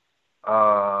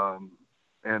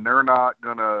 And they're not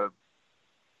gonna,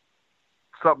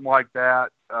 something like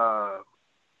that.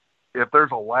 If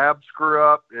there's a lab screw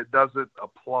up, it doesn't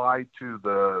apply to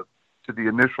the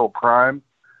initial crime.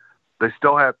 They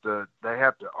still have to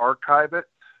archive it.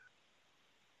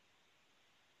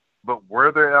 But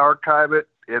where they archive it,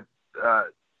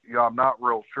 I'm not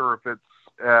real sure if it's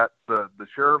at the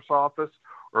sheriff's office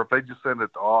or if they just send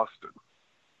it to Austin.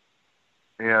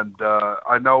 And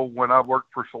I know when I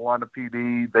worked for Salina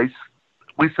PD,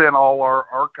 we sent all our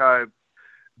archive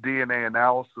DNA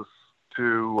analysis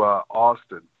to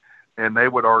Austin, and they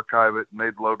would archive it and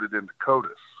they'd load it into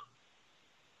CODIS.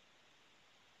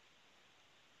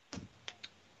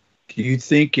 Do you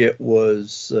think it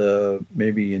was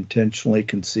maybe intentionally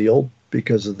concealed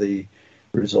because of the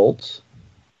results?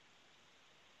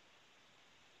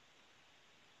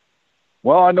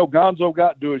 Well, I know Gonzo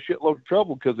got into a shitload of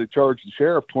trouble because they charged the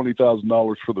sheriff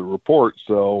 $20,000 for the report.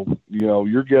 So,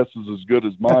 your guess is as good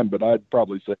as mine, but I'd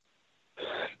probably say.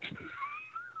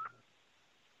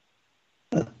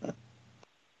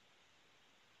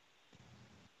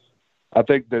 I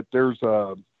think that there's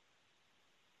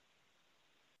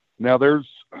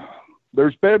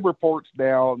been reports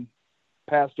down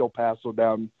past El Paso,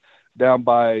 down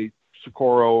by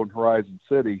Socorro and Horizon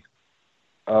City.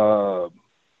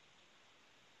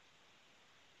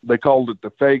 They called it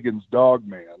the Fagan's Dog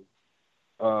Man.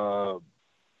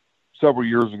 Several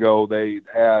years ago, they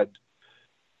had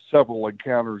several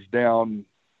encounters down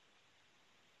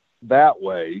that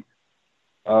way,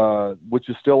 which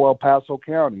is still El Paso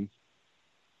County.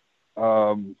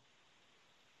 And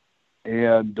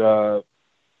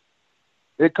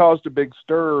it caused a big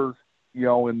stir,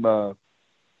 in the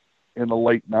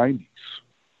late 90s.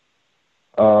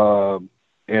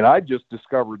 And I just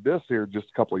discovered this here just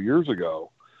a couple of years ago,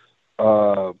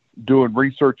 doing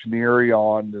research in the area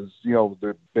on,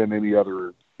 there been any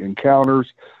other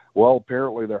encounters? Well,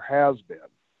 apparently there has been.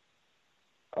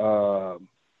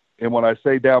 And when I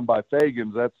say down by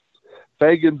Fagan's,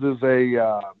 Fagan's is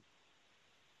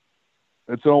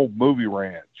it's an old movie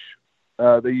ranch.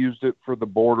 They used it for the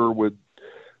border with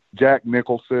Jack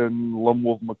Nicholson, Lone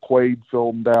Wolf McQuaid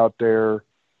filmed out there.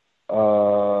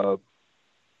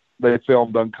 They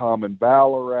filmed Uncommon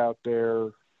Valor out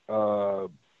there.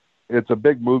 It's a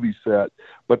big movie set,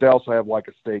 but they also have like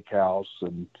a steakhouse,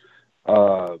 and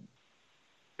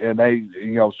they,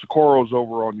 Socorro's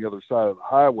over on the other side of the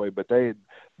highway, but they'd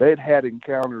had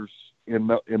encounters in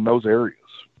those areas.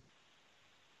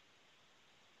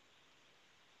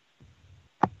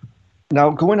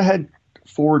 Now, going ahead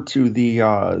forward to the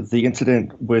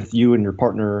incident with you and your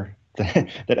partner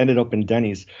that ended up in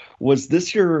Denny's, was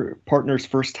this your partner's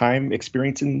first time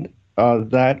experiencing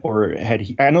that, or had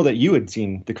he? I know that you had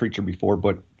seen the creature before,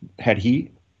 but had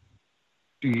he?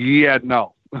 Yeah,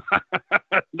 no.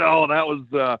 No, that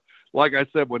was, like I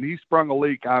said, when he sprung a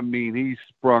leak, I mean, he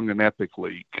sprung an epic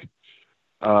leak.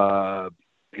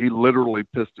 He literally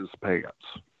pissed his pants.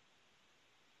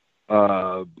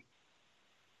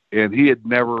 And he had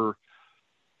never,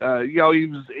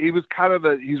 he was kind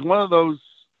of he's one of those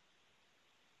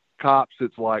cops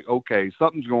that's like, okay,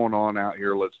 something's going on out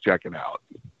here. Let's check it out.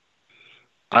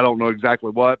 I don't know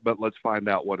exactly what, but let's find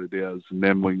out what it is, and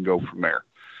then we can go from there.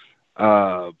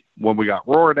 When we got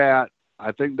roared at,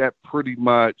 I think that pretty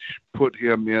much put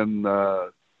him in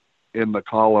the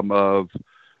column of,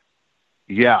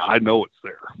 yeah, I know it's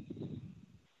there.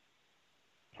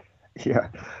 Yeah.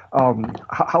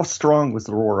 How strong was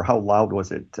the roar? How loud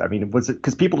was it? I mean, was it,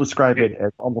 because people describe it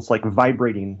as almost like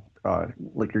vibrating,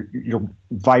 like you'll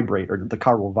vibrate, or the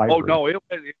car will vibrate. Oh no,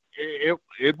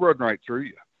 it run right through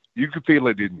you. You could feel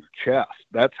it in your chest.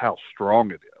 That's how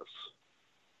strong it is.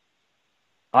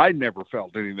 I never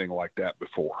felt anything like that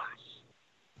before.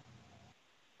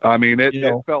 I mean, it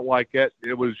felt like it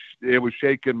was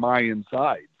shaking my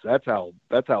insides. That's how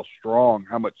strong,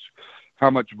 how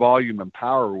much volume and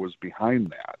power was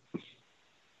behind that.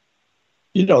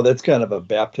 That's kind of a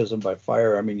baptism by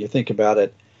fire. I mean, you think about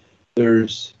it,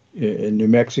 there's in New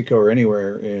Mexico or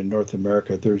anywhere in North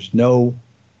America, there's no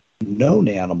known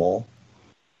animal,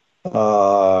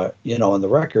 on the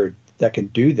record that can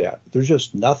do that. There's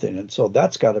just nothing. And so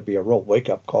that's got to be a real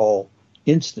wake-up call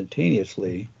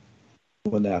instantaneously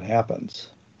when that happens.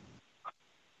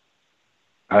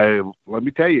 Let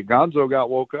me tell you, Gonzo got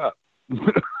woke up.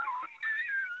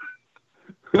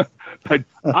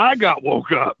 I got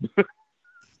woke up.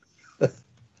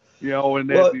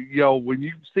 When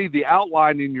you see the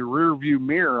outline in your rear view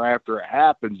mirror after it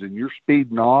happens and you're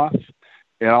speeding off,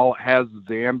 and all it has is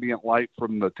the ambient light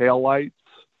from the tail lights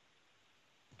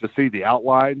to see the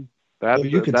outline, that's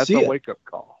a wake-up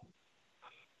call.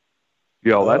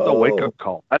 That's a wake-up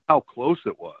call. That's how close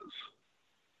it was.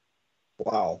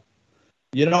 Wow.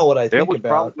 You know what I think about? It was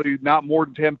probably not more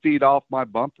than 10 feet off my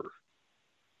bumper.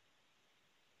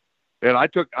 And I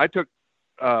took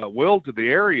Will to the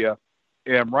area,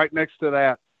 and right next to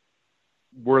that,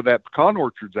 where that pecan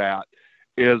orchard's at,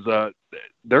 is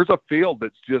there's a field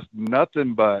that's just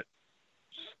nothing but,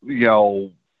 a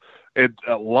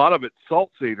lot of it's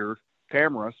salt cedar,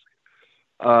 tamarisk,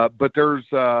 but there's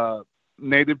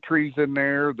native trees in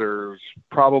there. There's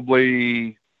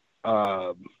probably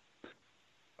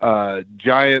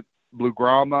giant blue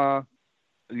grama.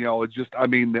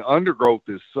 The undergrowth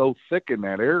is so thick in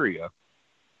that area.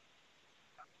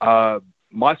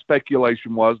 My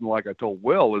speculation was, and like I told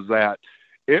Will, is that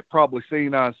it probably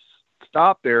seen us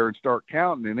stop there and start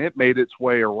counting, and it made its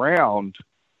way around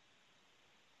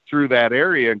through that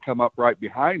area and come up right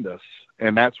behind us,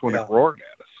 and that's when it roared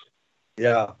at us.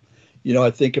 Yeah.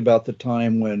 I think about the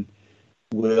time when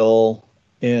Will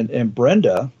and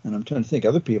Brenda, and I'm trying to think,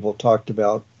 other people talked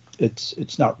about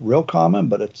it's not real common,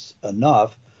 but it's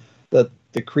enough that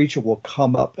the creature will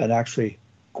come up and actually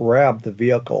grab the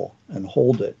vehicle and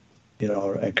hold it,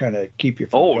 and kind of keep you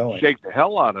from going. Shake the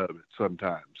hell out of it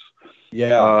sometimes.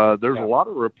 Yeah. There's a lot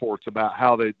of reports about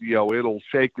how they, it'll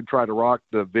shake and try to rock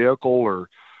the vehicle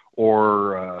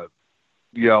or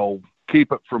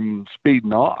keep it from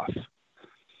speeding off.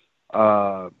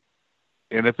 And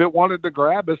if it wanted to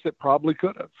grab us, it probably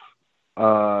could have.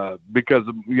 Because,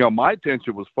 my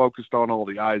attention was focused on all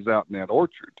the eyes out in that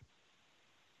orchard.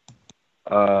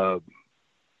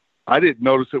 I didn't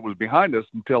notice it was behind us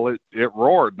until it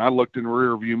roared, and I looked in the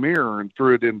rear view mirror and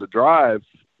threw it into drive,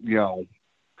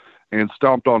 and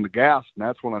stomped on the gas, and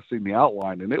that's when I seen the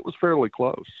outline, and it was fairly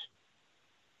close.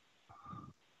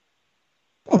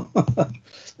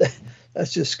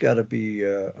 That's just got to be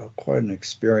quite an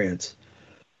experience.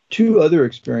 Two other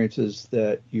experiences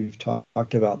that you've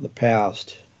talked about in the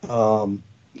past. One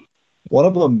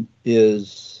of them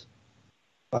is,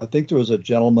 I think there was a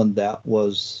gentleman that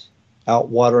was out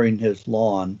watering his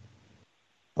lawn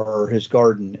or his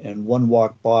garden, and one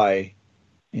walked by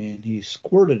and he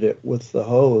squirted it with the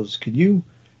hose. Can you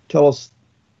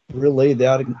relay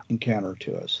that encounter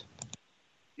to us?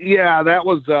 Yeah, that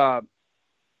was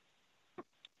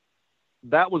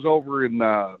over in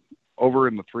the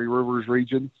Three Rivers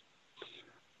region.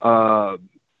 Friend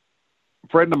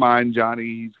of mine, Johnny,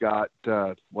 he's got,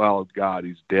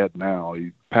 he's dead now.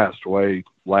 He passed away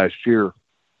last year.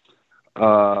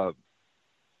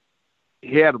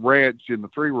 He had a ranch in the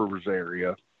Three Rivers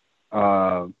area.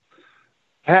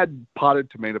 Had potted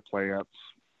tomato plants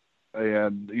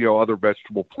and, other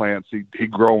vegetable plants. He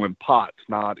grow in pots,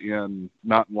 not in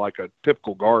like a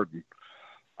typical garden.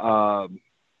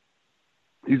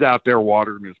 he's out there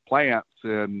watering his plants,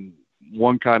 and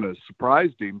one kind of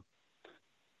surprised him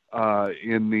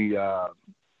in the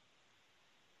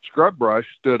scrub brush,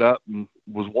 stood up and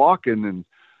was walking,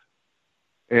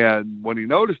 and when he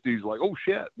noticed it, he's like, oh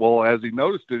shit. Well, as he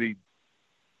noticed it, he,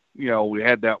 we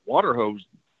had that water hose,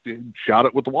 shot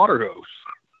it with the water hose.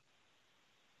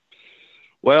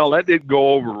 Well, that didn't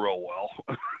go over real well.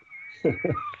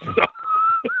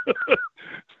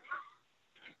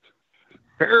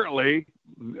 Apparently,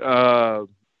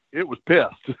 it was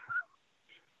pissed.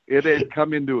 It had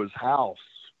come into his house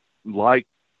like,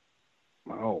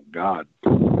 oh God.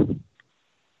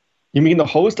 You mean the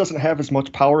hose doesn't have as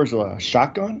much power as a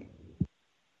shotgun?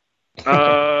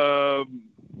 Well,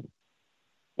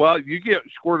 you get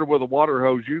squirted with a water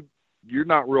hose, you're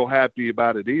not real happy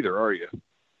about it either, are you?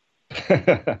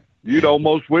 You'd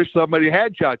almost wish somebody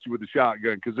had shot you with a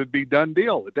shotgun, because it'd be done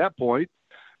deal at that point.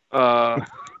 I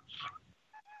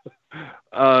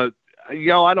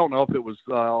don't know if it was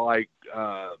like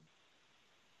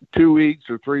 2 weeks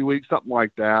or 3 weeks, something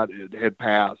like that. It had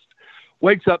passed.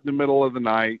 Wakes up in the middle of the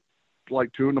night,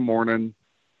 like 2 a.m,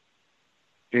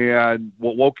 and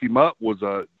what woke him up was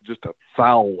just a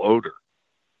foul odor,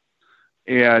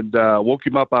 and woke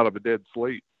him up out of a dead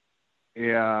sleep.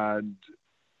 And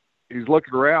he's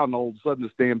looking around, and all of a sudden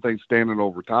this damn thing's standing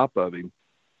over top of him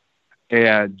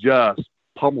and just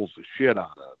pummels the shit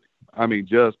out of him. I mean,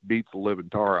 just beats the living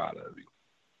tar out of him.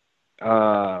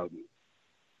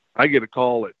 I get a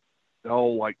call at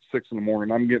like 6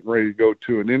 a.m. I'm getting ready to go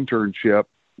to an internship,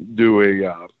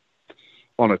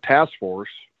 on a task force,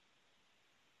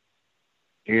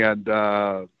 and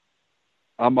I'm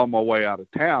on my way out of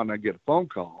town. I get a phone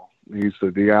call. He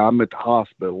said, yeah, I'm at the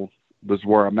hospital. This is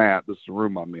where I'm at. This is the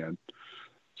room I'm in.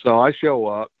 So I show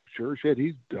up. Sure shit,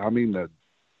 the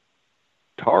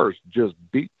tars just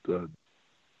beat the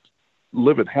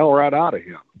living hell right out of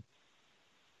him.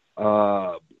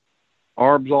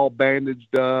 Arms all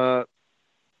bandaged up.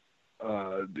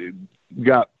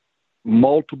 Got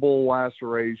multiple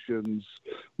lacerations,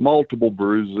 multiple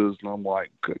bruises. And I'm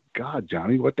like, good God,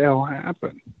 Johnny, what the hell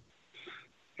happened?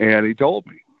 And he told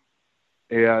me.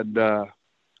 And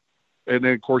then,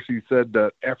 of course, he said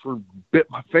the effer bit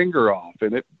my finger off,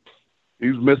 and he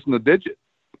was missing a digit.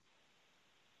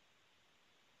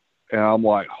 And I'm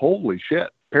like, holy shit.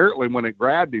 Apparently, when it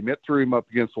grabbed him, it threw him up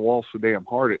against the wall so damn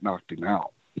hard it knocked him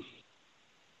out.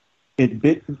 It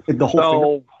bit the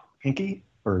whole finger? Pinky?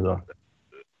 Or the...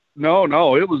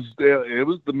 No, it was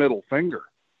the middle finger.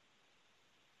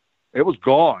 It was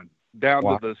gone down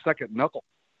to the second knuckle.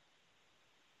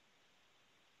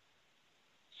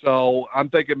 So I'm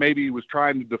thinking maybe he was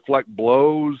trying to deflect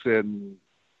blows and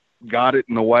got it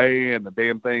in the way, and the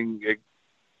damn thing, it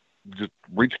just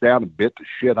reached down and bit the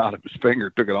shit out of his finger,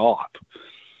 took it off.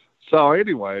 So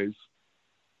anyways,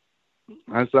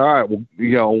 I said, all right, well,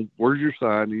 where's your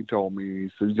son? He told me.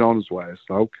 He said, he's on his way. I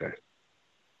said, okay.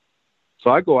 So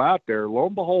I go out there. Lo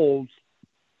and behold,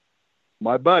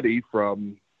 my buddy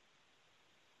from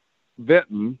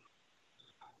Vinton,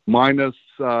 minus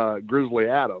Grizzly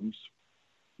Adams,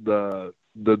 the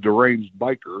deranged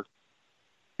biker,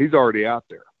 he's already out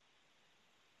there.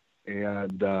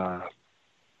 And I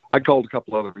called a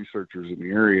couple other researchers in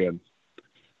the area, and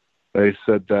they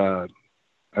said, I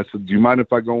said, do you mind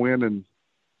if I go in? And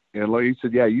he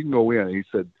said, yeah, you can go in. He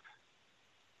said,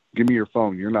 give me your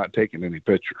phone. You're not taking any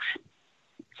pictures.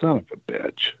 Son of a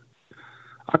bitch.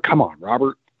 Oh, come on,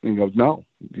 Robert. And he goes, no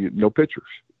pictures.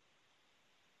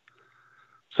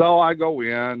 So I go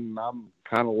in, I'm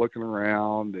kind of looking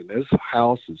around, and this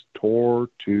house is tore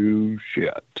to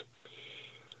shit.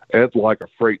 It's like a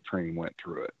freight train went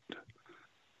through it.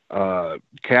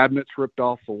 Cabinets ripped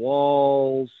off the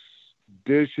walls,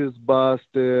 dishes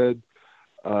busted,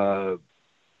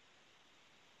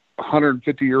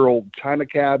 150-year-old china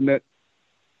cabinet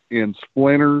in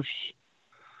splinters.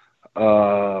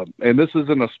 And this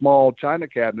isn't a small china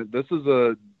cabinet. This is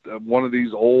one of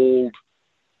these old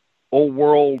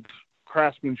world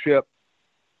craftsmanship,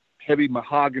 heavy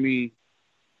mahogany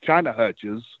china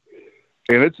hutches,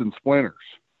 and it's in splinters.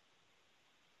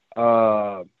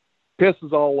 Piss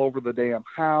is all over the damn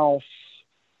house.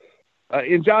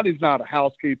 And Johnny's not a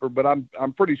housekeeper, but I'm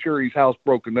pretty sure he's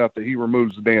housebroke enough that he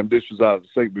removes the damn dishes out of the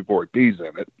sink before he pees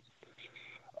in it.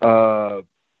 And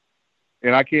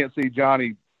I can't see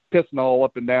Johnny pissing all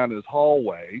up and down his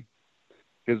hallway.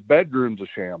 His bedroom's a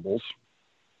shambles.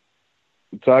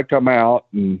 So I come out,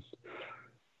 and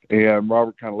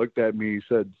Robert kind of looked at me. He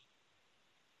said,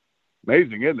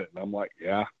 amazing, isn't it? And I'm like,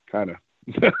 yeah, kind of.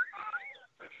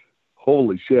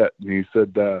 Holy shit. And he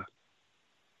said,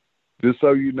 just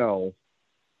so you know,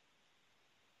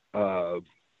 this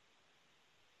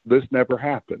never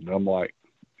happened. I'm like,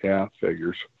 yeah,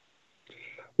 figures.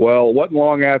 Well, it wasn't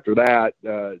long after that,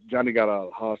 Johnny got out of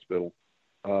the hospital.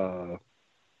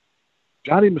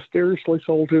 Johnny mysteriously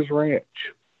sold his ranch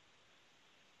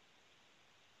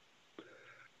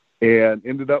and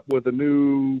ended up with a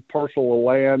new parcel of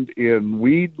land in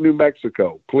Weed, New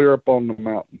Mexico, clear up on the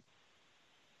mountain.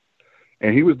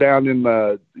 And he was down in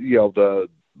the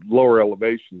lower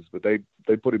elevations, but they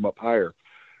put him up higher.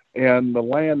 And the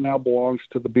land now belongs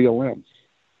to the BLM.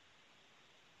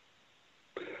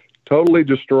 Totally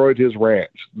destroyed his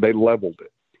ranch. They leveled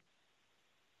it.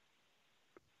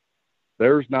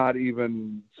 There's not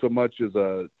even so much as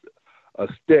a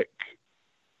stick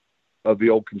of the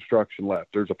old construction left.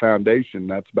 There's a foundation.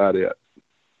 That's about it.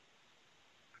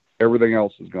 Everything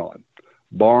else is gone.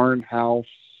 Barn, house,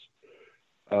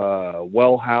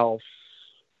 well house,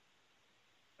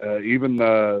 even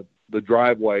the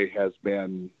driveway has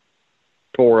been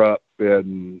tore up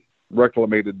and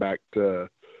reclamated back to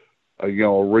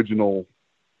original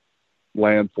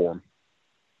landform.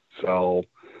 So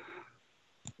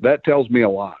that tells me a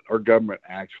lot. Our government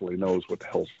actually knows what the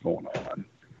hell's going on.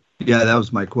 Yeah, that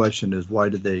was my question: is why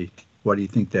do you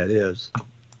think that is?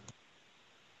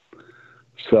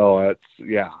 So it's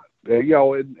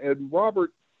and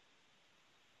Robert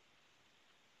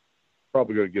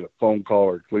probably going to get a phone call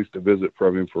or at least a visit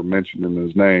from him for mentioning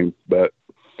his name, but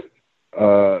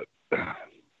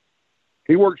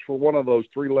he works for one of those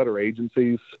 3-letter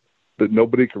agencies that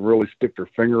nobody can really stick their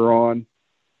finger on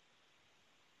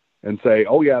and say,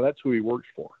 oh yeah, that's who he works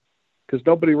for, because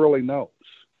nobody really knows.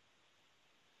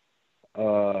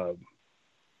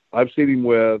 I've seen him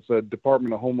with a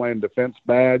Department of Homeland Defense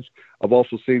badge. I've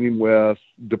also seen him with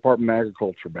Department of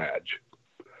Agriculture badge.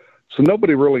 So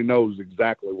nobody really knows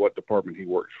exactly what department he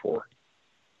works for.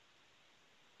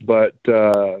 But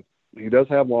he does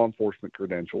have law enforcement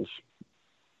credentials.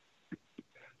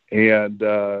 And,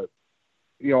 at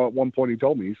one point he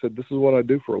told me, he said, this is what I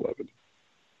do for a living.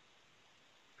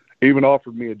 He even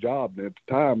offered me a job. And at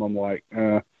the time, I'm like,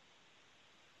 as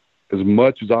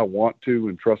much as I want to,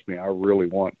 and trust me, I really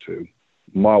want to,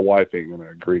 my wife ain't going to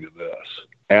agree to this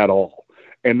at all.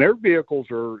 And their vehicles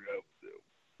are,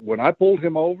 when I pulled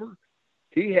him over,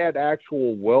 he had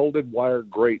actual welded wire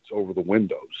grates over the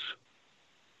windows.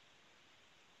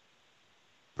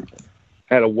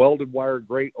 Had a welded wire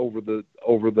grate over the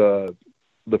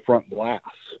front glass,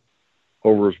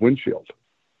 over his windshield.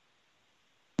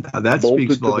 Now that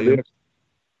speaks volumes.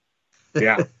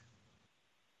 Yeah.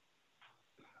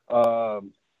 I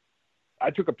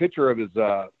took a picture of his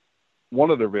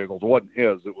one of their vehicles. It wasn't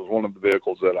his. It was one of the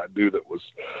vehicles that I knew that was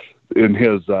in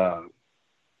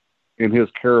his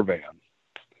caravan.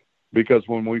 Because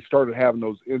when we started having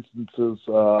those instances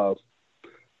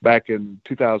back in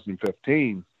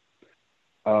 2015,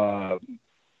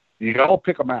 you got to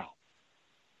pick them out.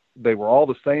 They were all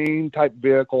the same type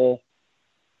vehicle,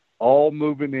 all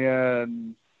moving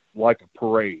in like a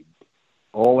parade,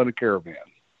 all in a caravan.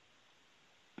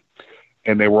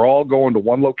 And they were all going to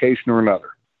one location or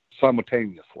another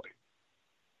simultaneously,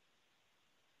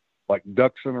 like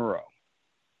ducks in a row.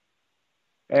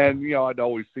 And, I'd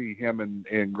always see him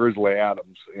and Grizzly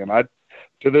Adams. And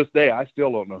to this day, I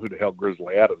still don't know who the hell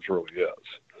Grizzly Adams really is.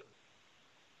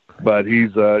 But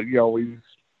he's, he's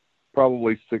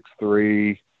probably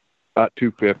 6'3", about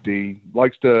 250,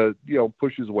 likes to,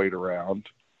 push his weight around.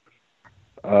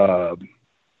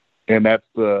 And that's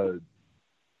the,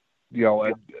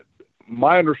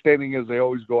 my understanding is they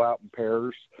always go out in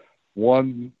pairs.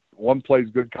 One plays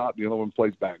good cop, the other one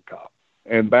plays bad cop.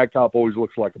 And bad cop always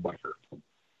looks like a biker.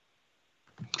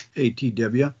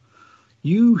 ATW,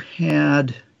 you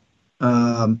had,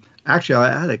 actually,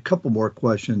 I had a couple more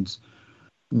questions.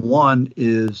 One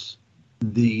is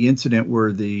the incident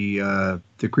where the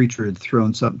creature had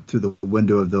thrown something through the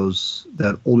window of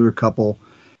that older couple.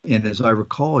 And as I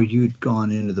recall, you'd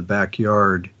gone into the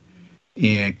backyard.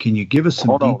 And can you give us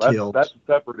some details? That's a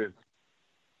separate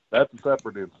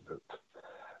incident.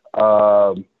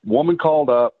 Woman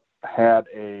called up,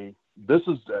 this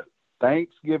is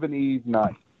Thanksgiving Eve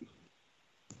night.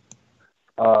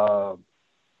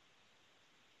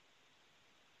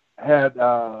 Had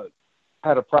a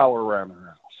prowler around her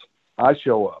house. I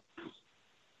show up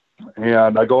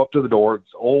and I go up to the door.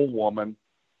 It's an old woman,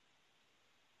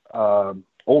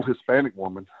 old Hispanic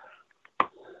woman,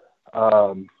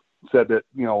 said that,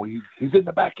 he's in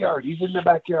the backyard. He's in the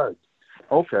backyard.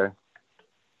 Okay.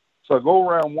 So I go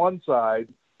around one side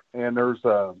and there's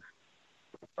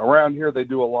around here, they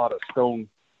do a lot of stone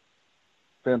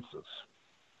fences.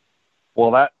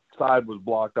 Well, that side was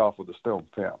blocked off with a stone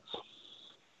fence.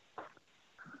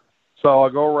 So I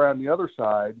go around the other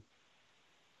side,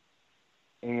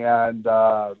 and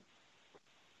as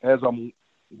I'm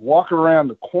walking around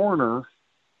the corner,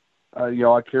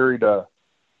 I carried a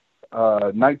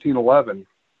 1911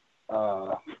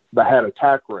 that had a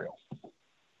tack rail,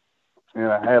 and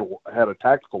I had a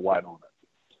tactical light on it.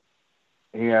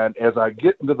 And as I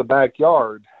get into the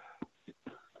backyard,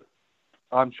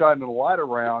 I'm shining the light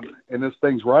around, and this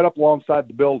thing's right up alongside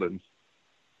the building,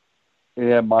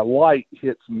 and my light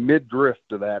hits mid-drift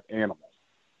to that animal.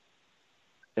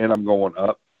 And I'm going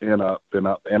up and up and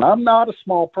up. And I'm not a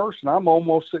small person. I'm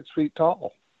almost 6 feet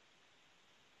tall.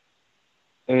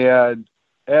 And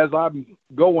as I'm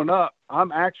going up,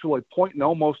 I'm actually pointing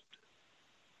almost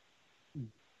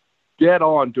dead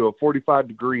on to a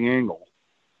 45-degree angle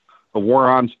of where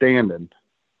I'm standing.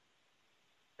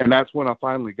 And that's when I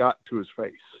finally got to his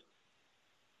face.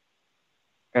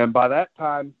 And by that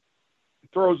time, he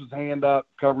throws his hand up,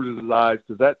 covers his eyes,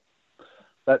 because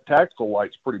that tactical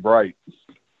light's pretty bright.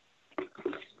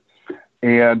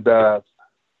 And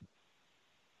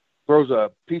throws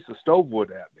a piece of stove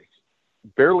wood at me.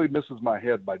 Barely misses my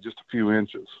head by just a few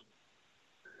inches.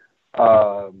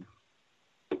 And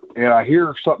I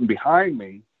hear something behind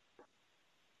me.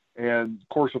 And, of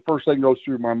course, the first thing goes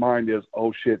through my mind is,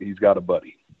 oh, shit, he's got a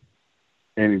buddy.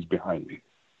 And he's behind me.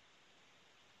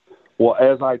 Well,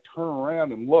 as I turn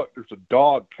around and look, there's a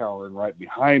dog cowering right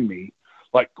behind me.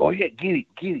 Like, go ahead, get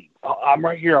him. I'm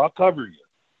right here. I'll cover you.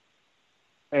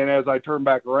 And as I turn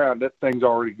back around, that thing's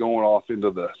already going off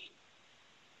into the,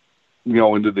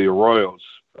 into the arroyos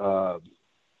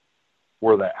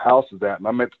where that house is at. And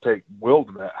I meant to take Will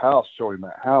to that house, show him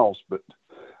that house, but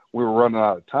we were running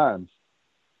out of time.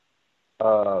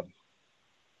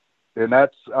 And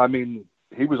that's,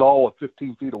 he was all of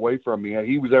 15 feet away from me.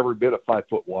 He was every bit of 5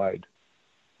 foot wide.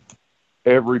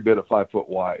 Every bit of 5 foot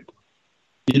wide.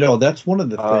 That's one of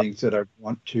the things that I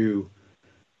want to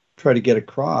try to get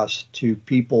across to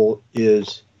people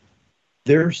is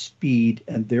their speed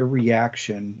and their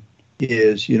reaction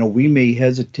is, we may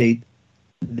hesitate.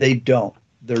 They don't.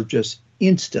 They're just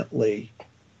instantly.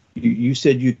 You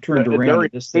said you turned around.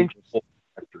 And this thing.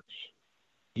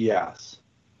 Yes.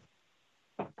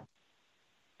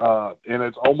 And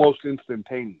it's almost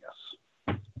instantaneous.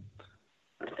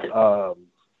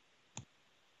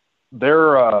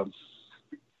 They're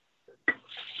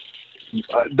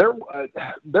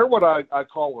what I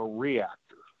call a reactor.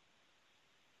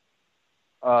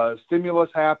 Stimulus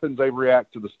happens, they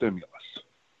react to the stimulus.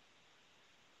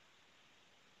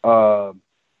 And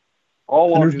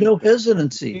there's no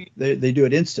hesitancy. They do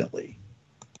it instantly.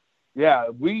 Yeah,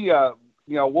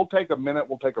 we'll take a minute,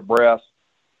 we'll take a breath.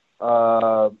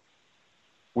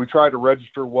 We try to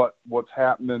register what's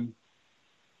happening,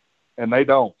 and they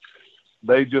don't.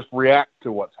 They just react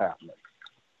to what's happening.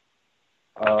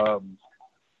 And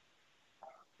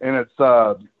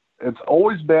it's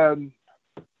always been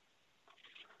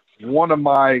one of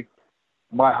my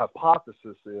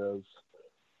hypothesis is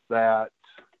that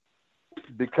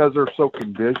because they're so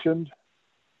conditioned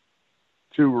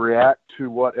to react to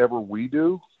whatever we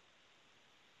do,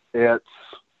 they're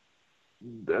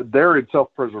in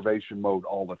self-preservation mode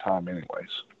all the time anyways.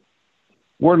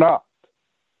 We're not.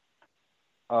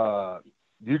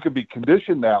 You can be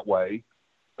conditioned that way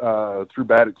through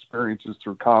bad experiences,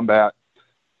 through combat,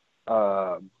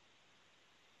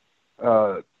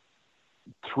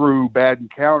 through bad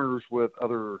encounters with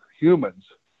other humans.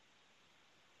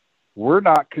 We're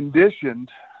not conditioned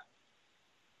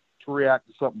to react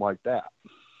to something like that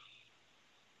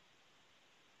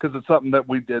because it's something that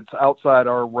it's outside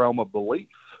our realm of belief.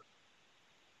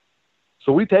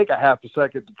 So we take a half a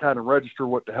second to kind of register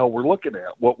what the hell we're looking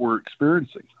at, what we're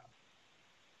experiencing.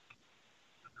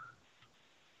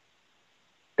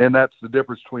 And that's the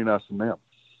difference between us and them.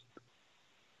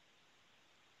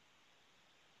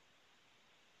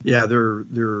 Yeah, they're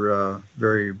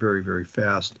very, very, very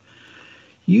fast.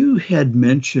 You had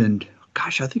mentioned,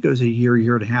 gosh, I think it was a year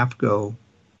and a half ago,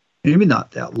 maybe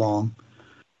not that long.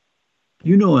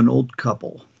 An old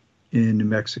couple in New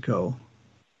Mexico,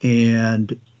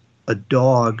 and a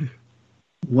dog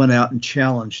went out and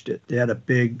challenged it. They had a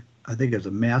big, I think it was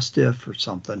a Mastiff or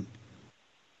something,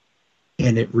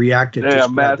 and it reacted to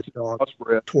the dog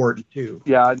toward it too.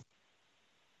 Yeah,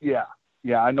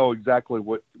 I know exactly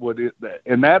what it,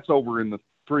 and that's over in the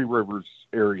Three Rivers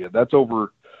area. That's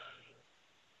over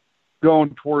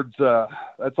going towards,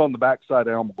 that's on the backside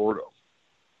of Alamogordo.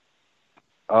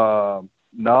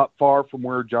 Not far from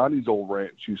where Johnny's old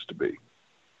ranch used to be.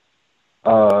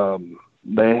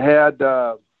 They had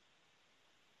a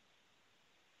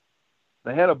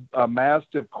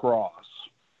Mastiff cross,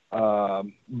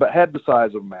 but had the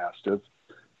size of a Mastiff.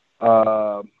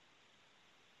 Dog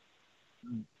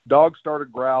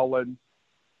started growling,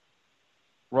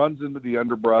 runs into the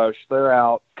underbrush. They're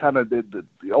out. Kind of the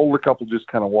older couple just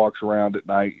kind of walks around at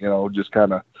night, just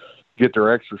kind of get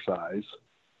their exercise.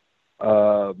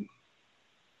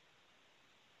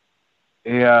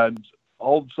 And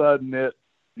all of a sudden it,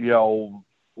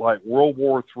 like World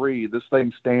War III, this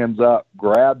thing stands up,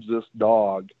 grabs this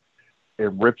dog,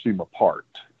 and rips him apart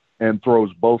and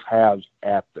throws both halves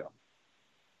at them.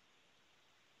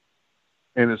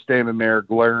 And is standing there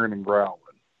glaring and growling.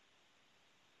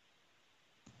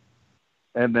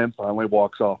 And then finally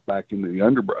walks off back into the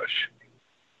underbrush.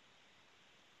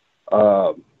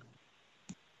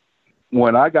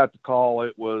 When I got the call,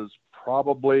 it was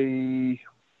probably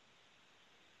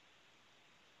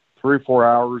 3 or 4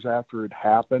 hours after it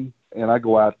happened, and I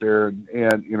go out there and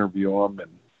interview them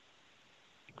and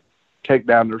take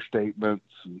down their statements,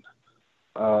 and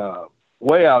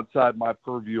way outside my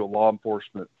purview of law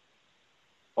enforcement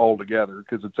altogether,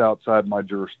 because it's outside my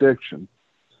jurisdiction.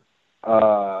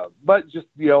 But just,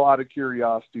 out of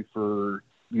curiosity for,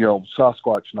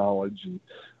 Sasquatch knowledge, and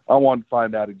I wanted to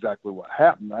find out exactly what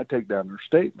happened. I take down their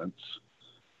statements,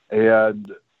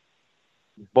 and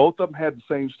both of them had the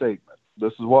same statement.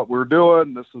 This is what we're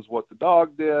doing. This is what the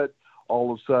dog did.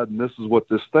 All of a sudden, this is what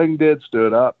this thing did,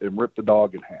 stood up and ripped the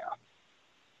dog in half.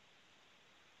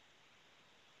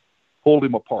 Pulled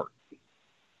him apart.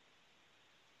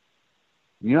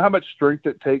 You know how much strength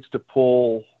it takes to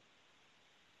pull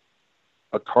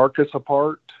a carcass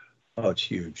apart? Oh, it's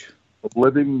huge. A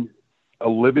living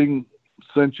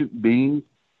sentient being,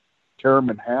 tear him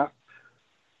in half.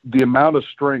 The amount of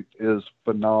strength is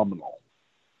phenomenal.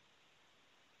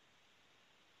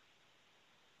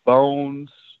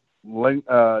 Bones,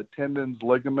 tendons,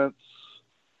 ligaments.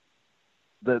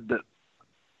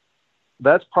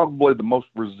 That's probably the most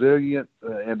resilient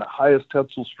and the highest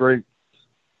tensile strength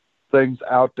things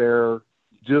out there,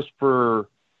 just for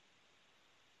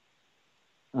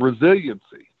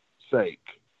resiliency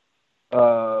sake.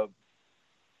 A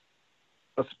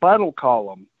spinal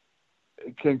column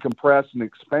can compress and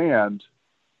expand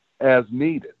as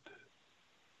needed.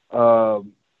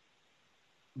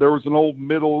 There was an old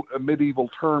medieval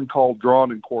term called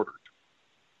drawn and quartered.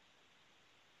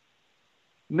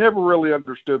 Never really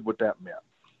understood what that meant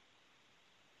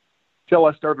till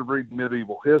I started reading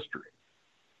medieval history.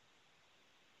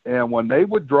 And when they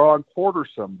would draw and quarter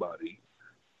somebody,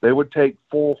 they would take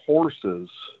 4 horses,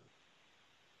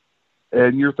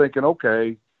 and you're thinking,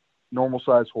 okay, normal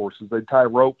size horses. They'd tie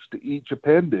ropes to each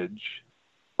appendage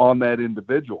on that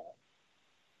individual.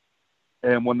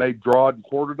 And when they drawed and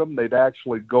quartered them, they'd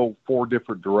actually go 4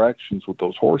 different directions with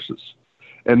those horses.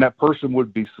 And that person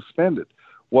would be suspended.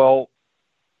 Well,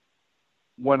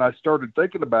 when I started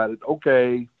thinking about it,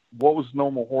 okay, what was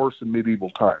normal horse in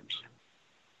medieval times?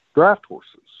 Draft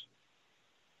horses.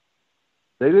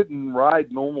 They didn't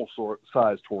ride normal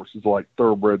sized horses like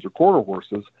thoroughbreds or quarter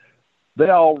horses. They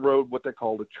all rode what they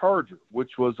called a charger,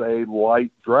 which was a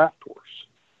light draft horse.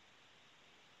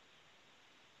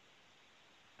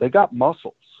 They got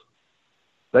muscles.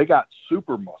 They got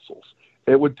super muscles.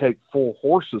 It would take 4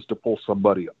 horses to pull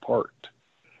somebody apart.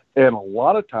 And a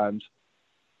lot of times,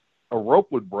 a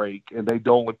rope would break, and they'd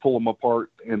only pull them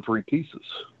apart in 3 pieces.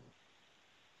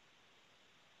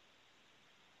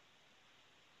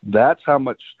 That's how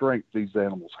much strength these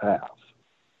animals have.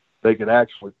 They could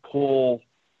actually pull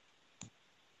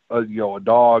a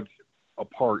dog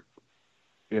apart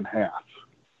in half.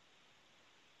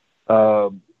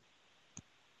 Down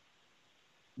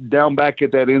back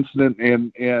at that incident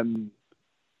in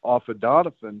off of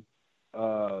Donovan,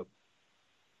 where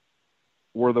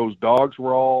those dogs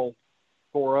were all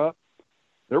tore up,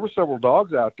 there were several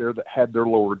dogs out there that had their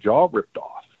lower jaw ripped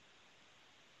off.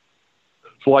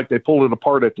 It's like they pulled it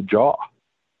apart at the jaw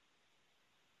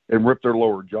and ripped their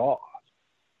lower jaw off.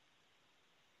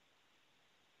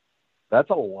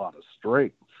 That's a lot of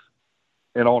strength.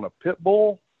 And on a pit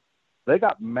bull, they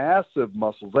got massive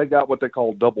muscles. They got what they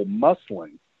call double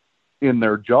muscling in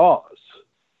their jaws.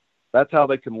 That's how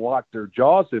they can lock their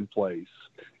jaws in place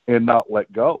and not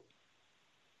let go.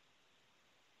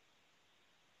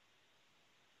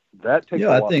 That takes a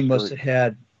lot that thing of must have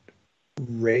had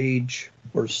rage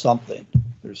or something.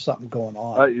 There's something going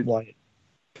on why it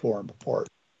tore him apart.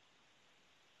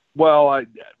 Well,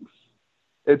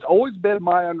 it's always been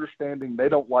my understanding they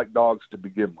don't like dogs to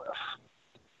begin with.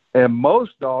 And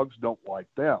most dogs don't like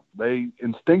them. They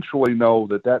instinctually know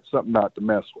that that's something not to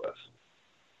mess with.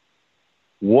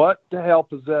 What the hell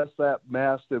possessed that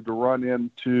mastiff to run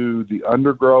into the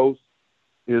undergrowth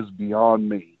is beyond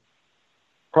me.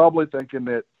 Probably thinking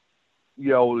that,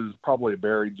 it was probably a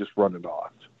berry just running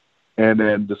off. and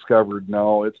then discovered,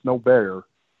 no, it's no bear,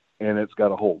 and it's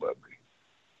got a hold of me.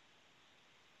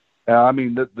 And I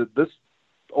mean, this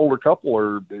older couple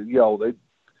are, they,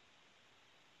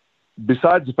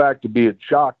 besides the fact of being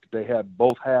shocked, they had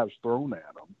both halves thrown at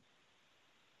them.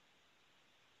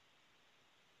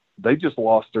 They just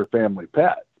lost their family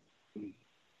pet.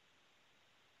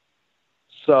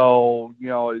 So,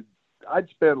 I'd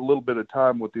spent a little bit of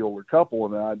time with the older couple,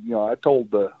 and I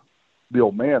told the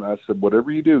old man, I said,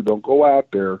 whatever you do, don't go out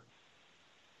there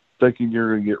thinking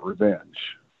you're going to get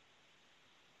revenge.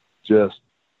 Just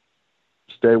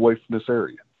stay away from this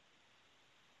area.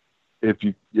 If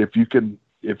you can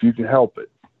help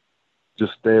it,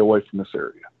 just stay away from this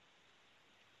area.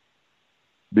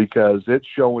 Because it's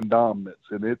showing dominance,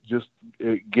 and it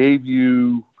gave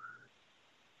you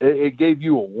a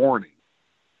warning.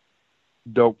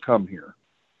 Don't come here.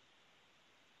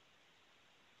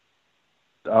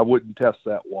 I wouldn't test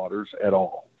that waters at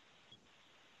all.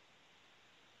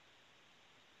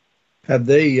 Have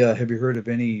you heard of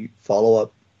any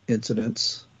follow-up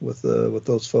incidents with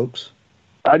those folks?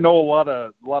 I know a lot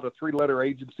of 3-letter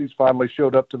agencies finally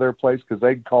showed up to their place because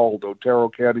they called Otero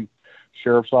County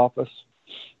Sheriff's Office.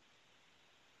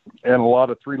 And a lot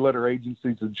of 3-letter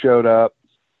agencies had showed up.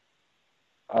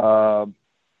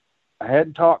 I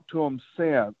hadn't talked to them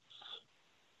since.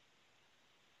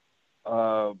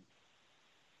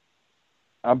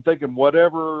 I'm thinking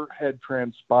whatever had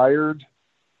transpired.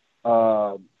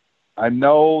 I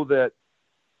know that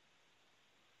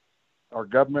our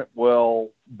government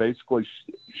will basically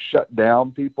shut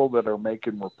down people that are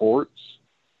making reports.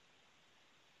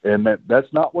 And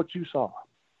that's not what you saw.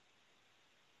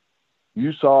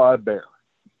 You saw a bear.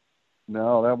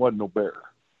 No, that wasn't no bear.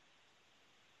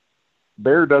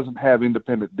 Bear doesn't have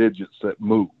independent digits that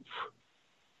move.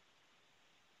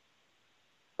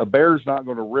 A bear's not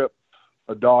going to rip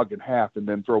a dog in half and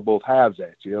then throw both halves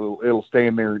at you. It'll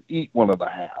stand there and eat one of the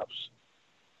halves.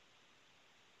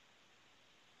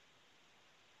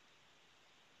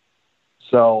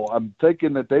 So I'm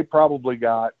thinking that they probably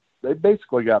got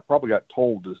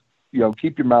told to,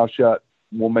 keep your mouth shut.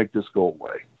 We'll make this go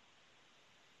away.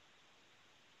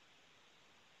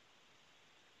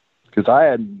 Because I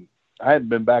hadn't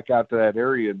been back out to that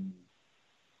area in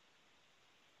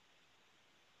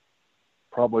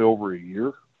probably over a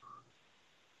year.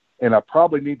 And I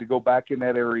probably need to go back in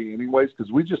that area anyways, because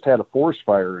we just had a forest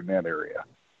fire in that area.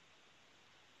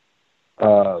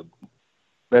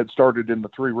 That started in the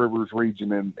Three Rivers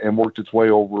region and worked its way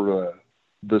over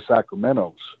the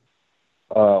Sacramentos,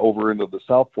 over into the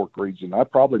South Fork region. I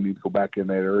probably need to go back in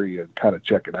that area and kind of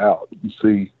check it out and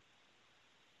see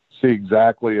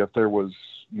exactly if there was,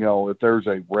 if there's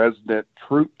a resident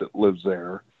troop that lives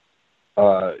there,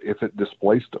 if it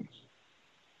displaced them.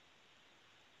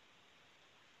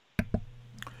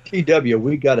 TW,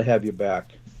 we got to have you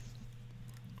back.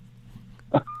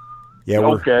 Yeah,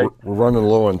 okay. We're running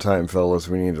low on time, fellas.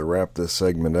 We need to wrap this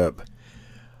segment up.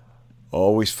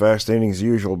 Always fascinating as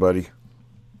usual, buddy.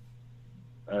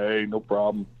 Hey, no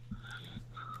problem.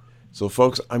 So,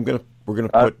 folks, we're gonna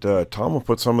put Tom will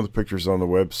put some of the pictures on the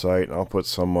website, and I'll put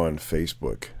some on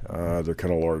Facebook. They're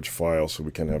kind of large files, so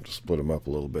we kind of have to split them up a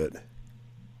little bit.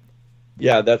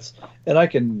 Yeah, and I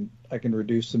can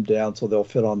reduce them down so they'll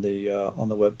fit on the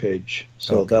webpage.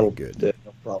 So okay, that'll good.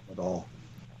 No problem at all.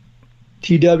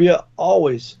 TW,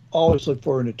 always look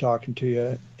forward to talking to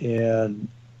you, and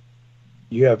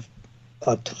you have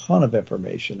a ton of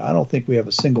information. I don't think we have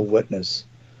a single witness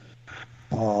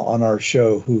on our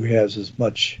show who has as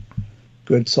much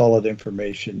good, solid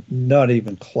information, not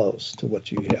even close to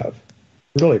what you have.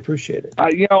 Really appreciate it.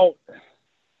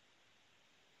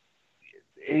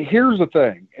 Here's the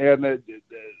thing, and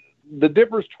the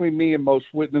difference between me and most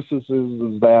witnesses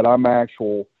is that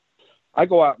I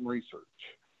go out and research.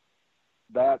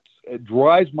 It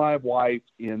drives my wife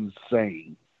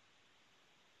insane.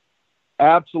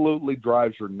 Absolutely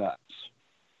drives her nuts.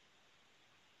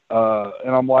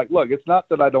 And I'm like, look, it's not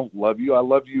that I don't love you. I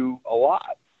love you a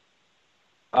lot.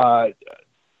 And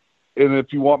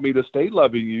if you want me to stay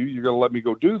loving you, you're going to let me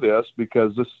go do this,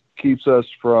 because this keeps us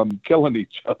from killing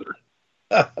each other.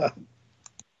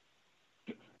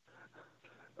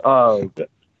 Does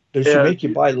she make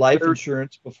you buy life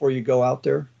insurance before you go out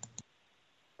there?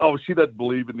 Oh, she doesn't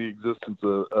believe in the existence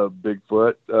of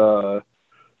Bigfoot.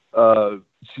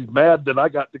 She's mad that I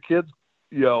got the kids,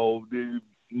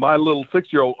 my little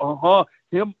 6-year-old,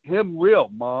 him real,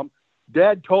 Mom.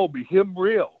 Dad told me him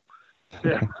real.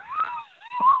 That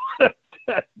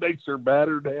makes her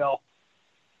madder than hell.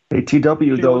 Hey,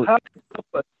 TW, though.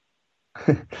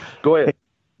 Go ahead.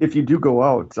 If you do go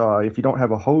out, if you don't have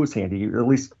a hose handy, at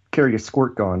least carry a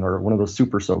squirt gun or one of those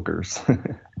super soakers.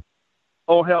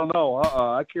 Oh, hell no.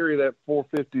 I carry that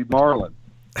 450 Marlin.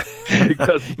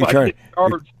 Because if I get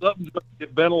charged, something's going to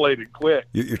get ventilated quick.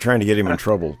 You're trying to get him in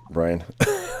trouble, Brian.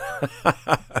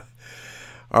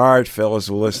 All right, fellas.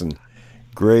 Well, listen.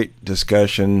 Great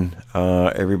discussion.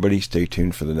 Everybody stay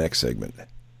tuned for the next segment.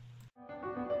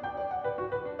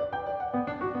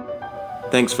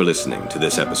 Thanks for listening to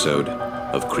this episode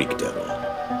of Creek Devil.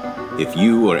 If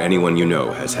you or anyone you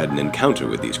know has had an encounter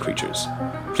with these creatures,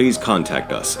 please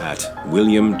contact us at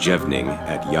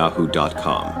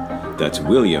williamjevning@yahoo.com. That's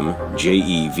William,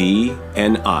 Jevning,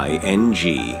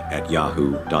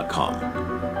 @yahoo.com.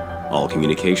 All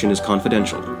communication is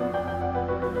confidential.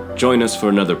 Join us for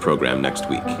another program next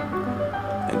week.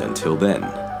 And until then,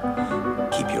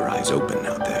 keep your eyes open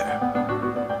out there.